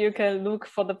 Yeah, maybe you can look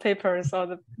for the papers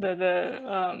or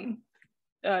the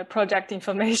project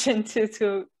information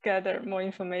to gather more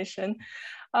information.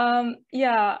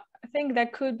 Yeah, I think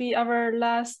that could be our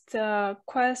last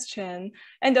question.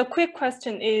 And a quick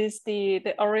question is the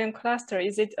Orion cluster,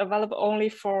 is it available only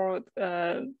for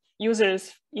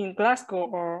users in Glasgow,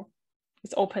 or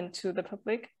it's open to the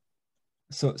public?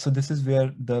 So this is where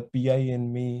the PI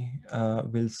in me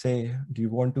will say, do you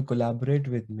want to collaborate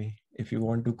with me? If you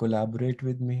want to collaborate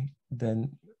with me,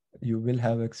 then you will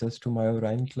have access to my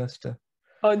Orion cluster.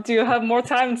 Or do you have more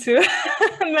time to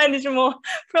manage more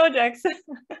projects?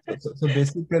 So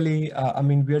basically, I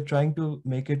mean, we are trying to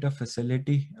make it a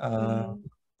facility,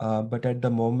 but at the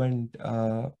moment,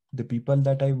 the people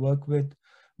that I work with,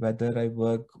 whether I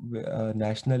work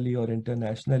nationally or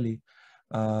internationally,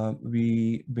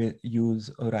 we use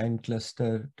Orion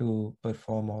cluster to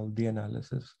perform all the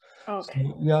analysis. Okay.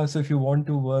 So, yeah, so if you want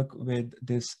to work with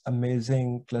this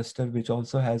amazing cluster, which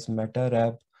also has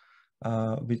MetaRab,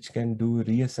 which can do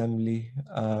reassembly,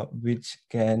 which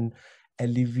can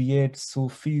alleviate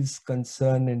Sophie's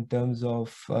concern in terms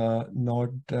of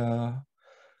not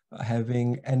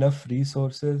having enough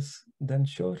resources, then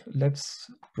sure, let's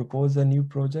propose a new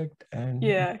project. And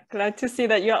yeah, glad to see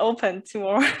that you're open to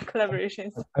more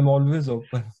collaborations. I'm always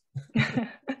open.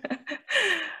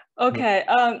 Okay,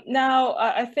 now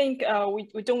I think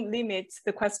we don't limit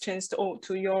the questions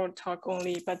to your talk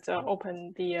only, but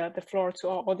open the floor to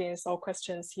our audience or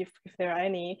questions if there are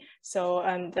any. So,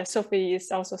 and Sophie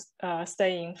is also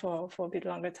staying for a bit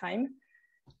longer time.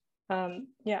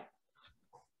 Yeah,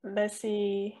 let's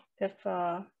see if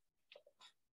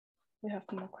we have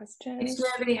more questions. If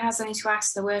nobody has any to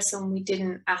ask, there were some we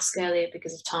didn't ask earlier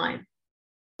because of time.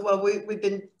 Well,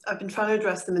 I've been trying to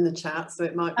address them in the chat, so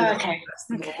it might be okay.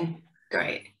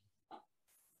 Great.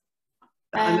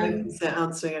 I'm open to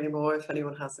answering any more if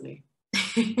anyone has any.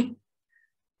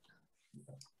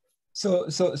 So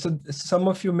some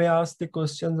of you may ask the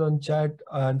questions on chat,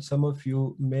 and some of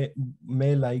you may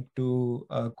like to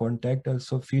contact us.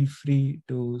 So feel free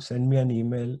to send me an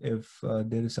email if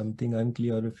there is something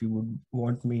unclear, or if you would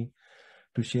want me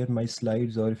to share my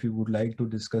slides, or if you would like to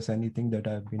discuss anything that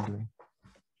I've been doing.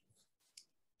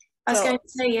 I was going to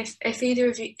say,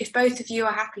 if both of you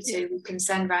are happy to, we can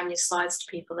send around your slides to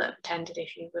people that have attended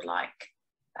if you would like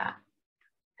that.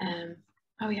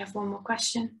 Oh, we have one more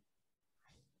question.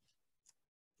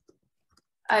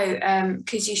 Oh,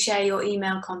 could you share your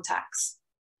email contacts?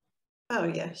 Oh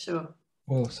yeah, sure.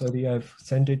 Oh, sorry, I've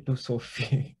sent it to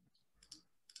Sophie.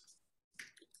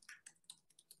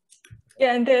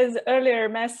 Yeah, and there's an earlier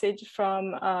message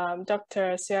from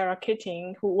Dr. Sarah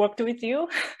Keating, who worked with you.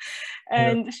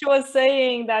 And she was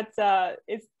saying that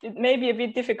it may be a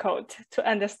bit difficult to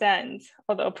understand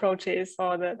all the approaches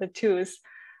or the tools.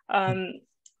 And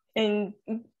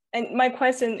my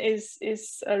question is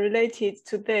related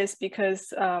to this,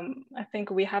 because I think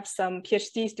we have some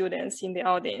PhD students in the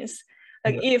audience.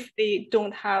 Like if they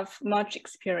don't have much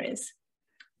experience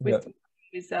with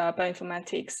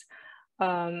bioinformatics,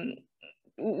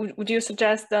 would you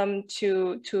suggest them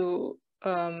to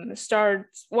start?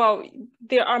 Well,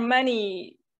 there are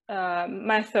many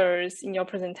methods in your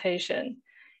presentation,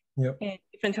 and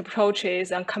different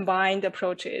approaches and combined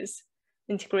approaches,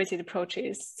 integrated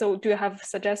approaches. So do you have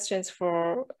suggestions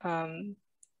for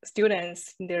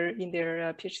students in their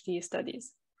PhD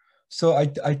studies? So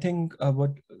I think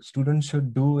what students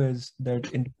should do is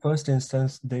that in the first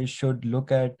instance, they should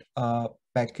look at a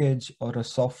package or a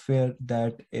software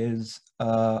that is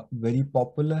very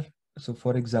popular. So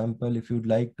for example, if you'd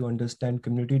like to understand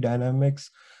community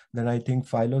dynamics, then I think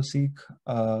PhyloSeq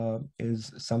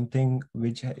is something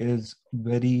which is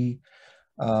very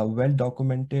well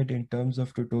documented in terms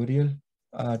of tutorials.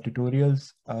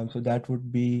 So that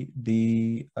would be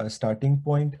the starting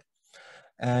point.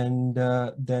 And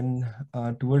then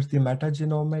towards the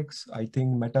metagenomics, I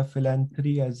think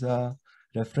Metaphilanthropy as a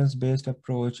reference-based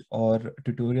approach or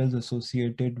tutorials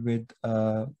associated with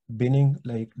binning,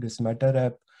 like this Meta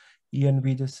app.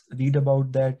 ENV, just read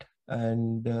about that,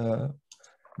 and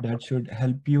that should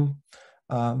help you.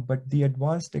 But the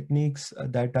advanced techniques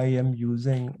that I am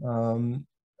using,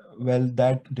 well,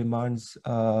 that demands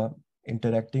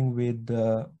interacting with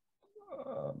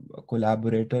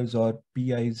collaborators or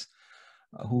PIs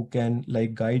who can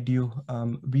like guide you.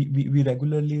 We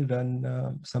regularly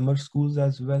run summer schools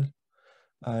as well,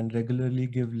 and regularly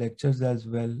give lectures as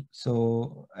well.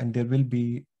 So, and there will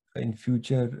be in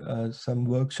future some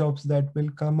workshops that will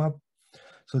come up.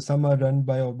 So some are run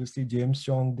by obviously James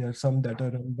Chong. There are some that are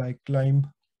run by Climb.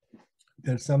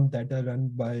 There are some that are run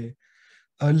by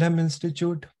Earlham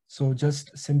Institute. So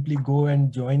just simply go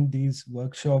and join these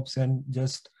workshops, and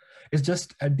it's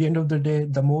just at the end of the day,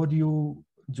 the more you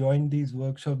join these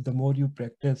workshops, the more you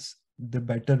practice, the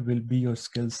better will be your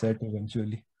skill set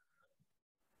eventually.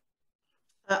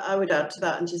 I would add to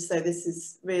that and just say this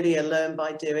is really a learn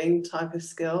by doing type of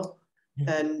skill.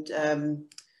 Yeah. And,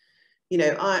 you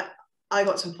know, I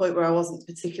got to a point where I wasn't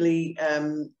particularly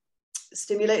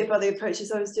stimulated by the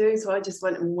approaches I was doing. So I just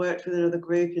went and worked with another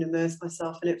group and immersed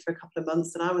myself in it for a couple of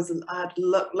months. And I had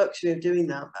luxury of doing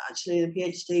that. But actually in a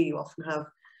PhD, you often have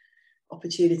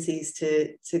opportunities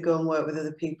to go and work with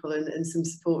other people and some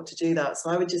support to do that. So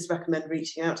I would just recommend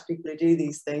reaching out to people who do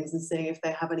these things and seeing if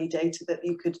they have any data that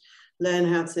you could learn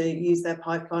how to use their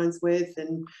pipelines with,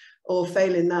 and or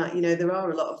failing that, you know, there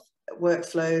are a lot of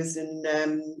workflows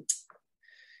and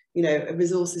you know,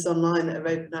 resources online that are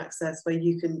open access where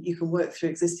you can work through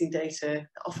existing data.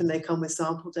 Often they come with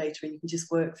sample data and you can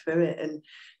just work through it,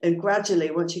 and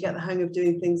gradually, once you get the hang of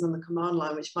doing things on the command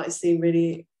line, which might seem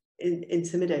really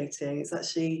intimidating, it's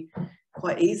actually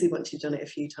quite easy once you've done it a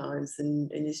few times, and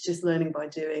it's just learning by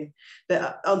doing.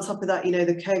 But on top of that, you know,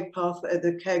 the KEGG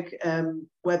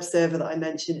web server that I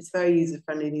mentioned, it's very user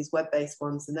friendly, these web-based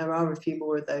ones, and there are a few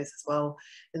more of those as well,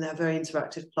 and they're very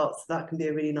interactive plots, so that can be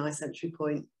a really nice entry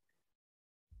point.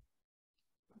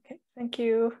 Okay, thank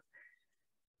you.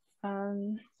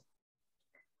 Yeah,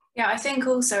 I think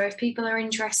also if people are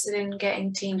interested in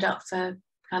getting teamed up for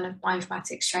kind of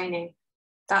bioinformatics training,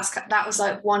 that was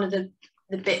like one of the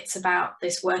bits about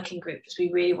this working group, is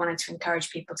we really wanted to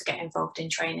encourage people to get involved in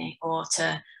training or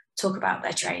to talk about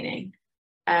their training.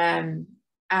 And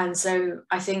so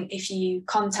I think if you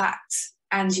contact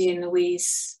Angie and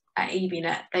Louise at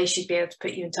EBNet, they should be able to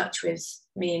put you in touch with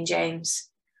me and James,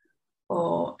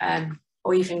 or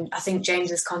even I think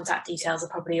James's contact details are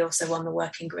probably also on the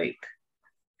working group.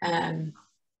 And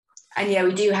yeah,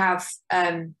 we do have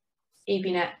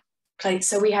EBNet.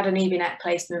 So we had an EBNet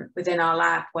placement within our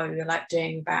lab where we were like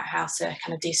doing about how to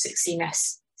kind of do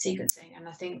 16S sequencing. And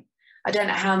I don't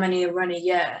know how many are run a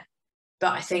year,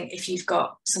 but I think if you've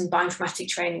got some bioinformatic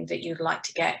training that you'd like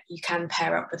to get, you can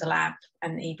pair up with a lab,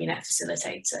 and EBNet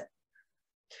facilitates it.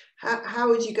 How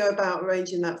would you go about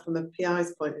arranging that from a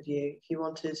PI's point of view if you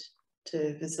wanted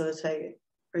to facilitate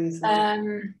bringing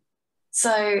some?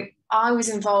 So I was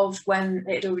involved when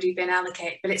it had already been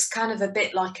allocated, but it's kind of a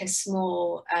bit like a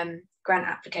small grant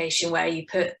application where you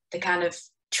put the kind of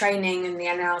training and the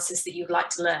analysis that you'd like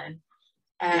to learn,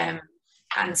 and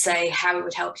say how it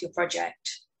would help your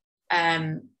project.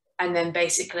 And then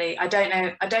basically, I don't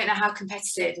know how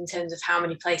competitive in terms of how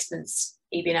many placements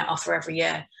EBNet offer every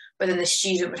year, but then the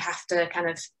student would have to kind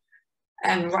of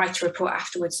write a report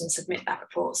afterwards and submit that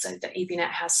report so that EBNet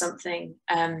has something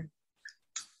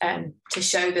to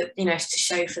show that, you know, to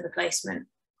show for the placement.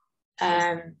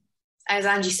 As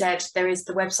Angie said,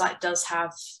 the website does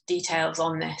have details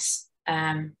on this.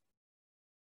 I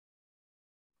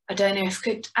don't know if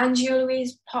Angie or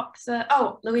Louise pop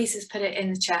Louise has put it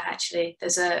in the chat actually.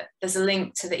 There's a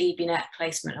link to the EBNet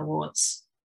Placement Awards.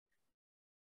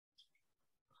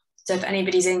 So if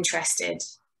anybody's interested,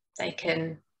 they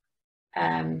can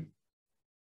find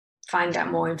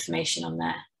out more information on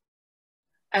there.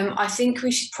 I think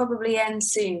we should probably end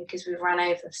soon because we've run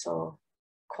over for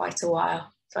quite a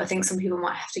while. So I think some people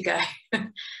might have to go.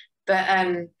 But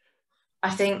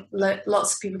I think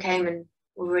lots of people came and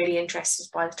were really interested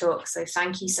by the talk. So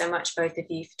thank you so much, both of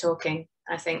you, for talking.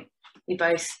 I think we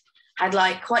both had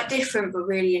like quite different but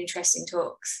really interesting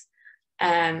talks.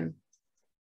 And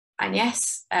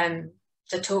yes, the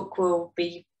talk will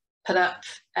be put up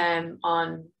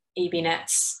on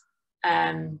EBNet's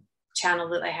channel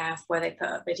that they have, where they put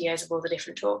up videos of all the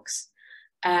different talks.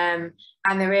 And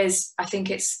there is,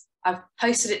 I've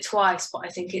posted it twice, but I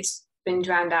think it's been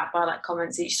drowned out by like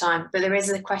comments each time. But there is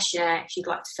a questionnaire if you'd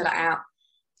like to fill it out,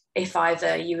 if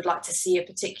either you would like to see a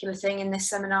particular thing in this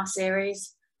seminar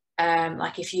series,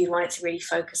 like if you wanted to really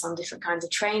focus on different kinds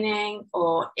of training,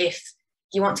 or if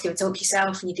you want to give a talk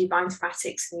yourself and you do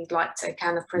bioinformatics and you'd like to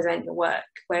kind of present your work,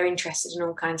 we're interested in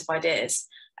all kinds of ideas,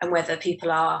 and whether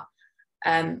people are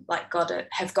have got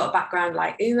a background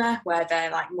like Uma, where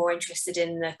they're like more interested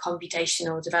in the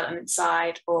computational development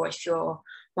side, or if you're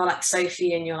more like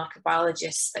Sophie and you're like a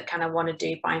biologist that kind of want to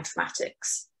do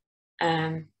bioinformatics.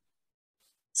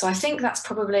 So I think that's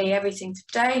probably everything for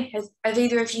today. Have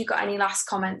either of you got any last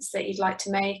comments that you'd like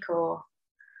to make, or?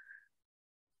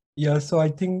 Yeah, so I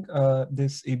think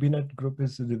this EBNet group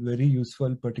is very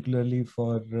useful, particularly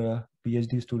for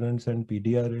PhD students and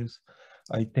PDRAs.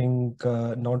 I think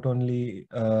not only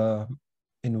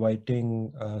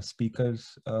inviting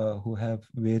speakers who have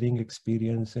varying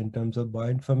experience in terms of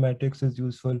bioinformatics is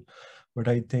useful, but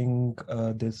I think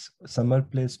this summer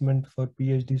placement for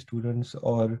PhD students,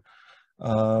 or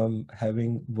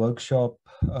having workshop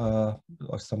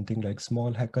or something like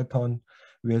small hackathon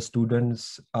where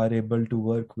students are able to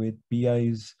work with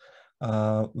PIs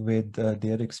with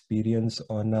their experience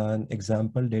on an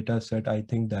example data set, I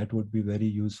think that would be very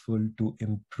useful to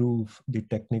improve the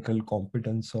technical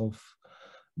competence of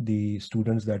the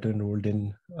students that are enrolled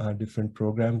in different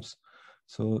programs.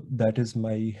 So that is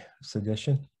my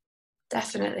suggestion.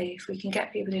 Definitely, if we can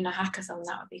get people in a hackathon,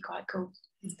 that would be quite cool.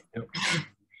 Yep.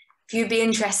 If you'd be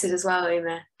interested as well,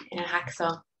 Uma, in a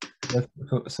hackathon. Yes,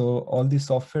 so all the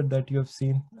software that you have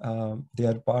seen, they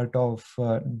are part of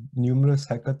numerous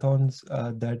hackathons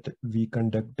that we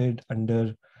conducted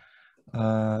under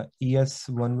ES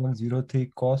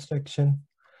 1103 cost action.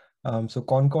 So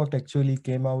Concoct actually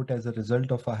came out as a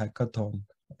result of a hackathon.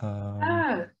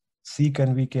 Seek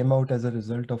and we came out as a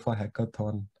result of a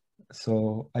hackathon.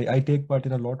 So I take part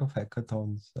in a lot of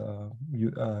hackathons.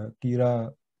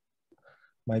 Kira,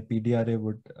 my PDRA,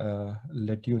 would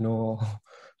let you know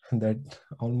that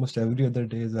almost every other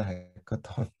day is a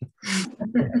hackathon.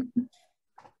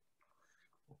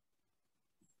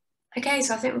 Okay,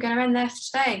 so I think we're going to end there for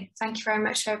today. Thank you very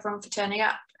much to everyone for turning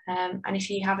up. And if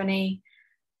you have any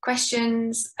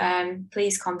questions,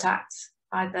 please contact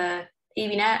either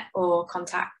EBNet or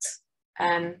contact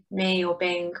me or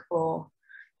Bing or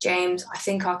James. I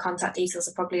think our contact details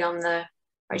are probably on the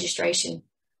registration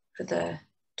for the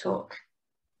talk.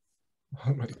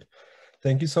 All right.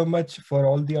 Thank you so much for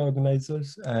all the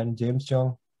organizers and James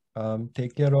Chong.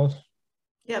 Take care all.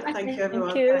 Yeah, thank you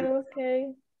everyone. Thank you.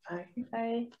 Okay. Bye.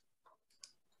 Bye.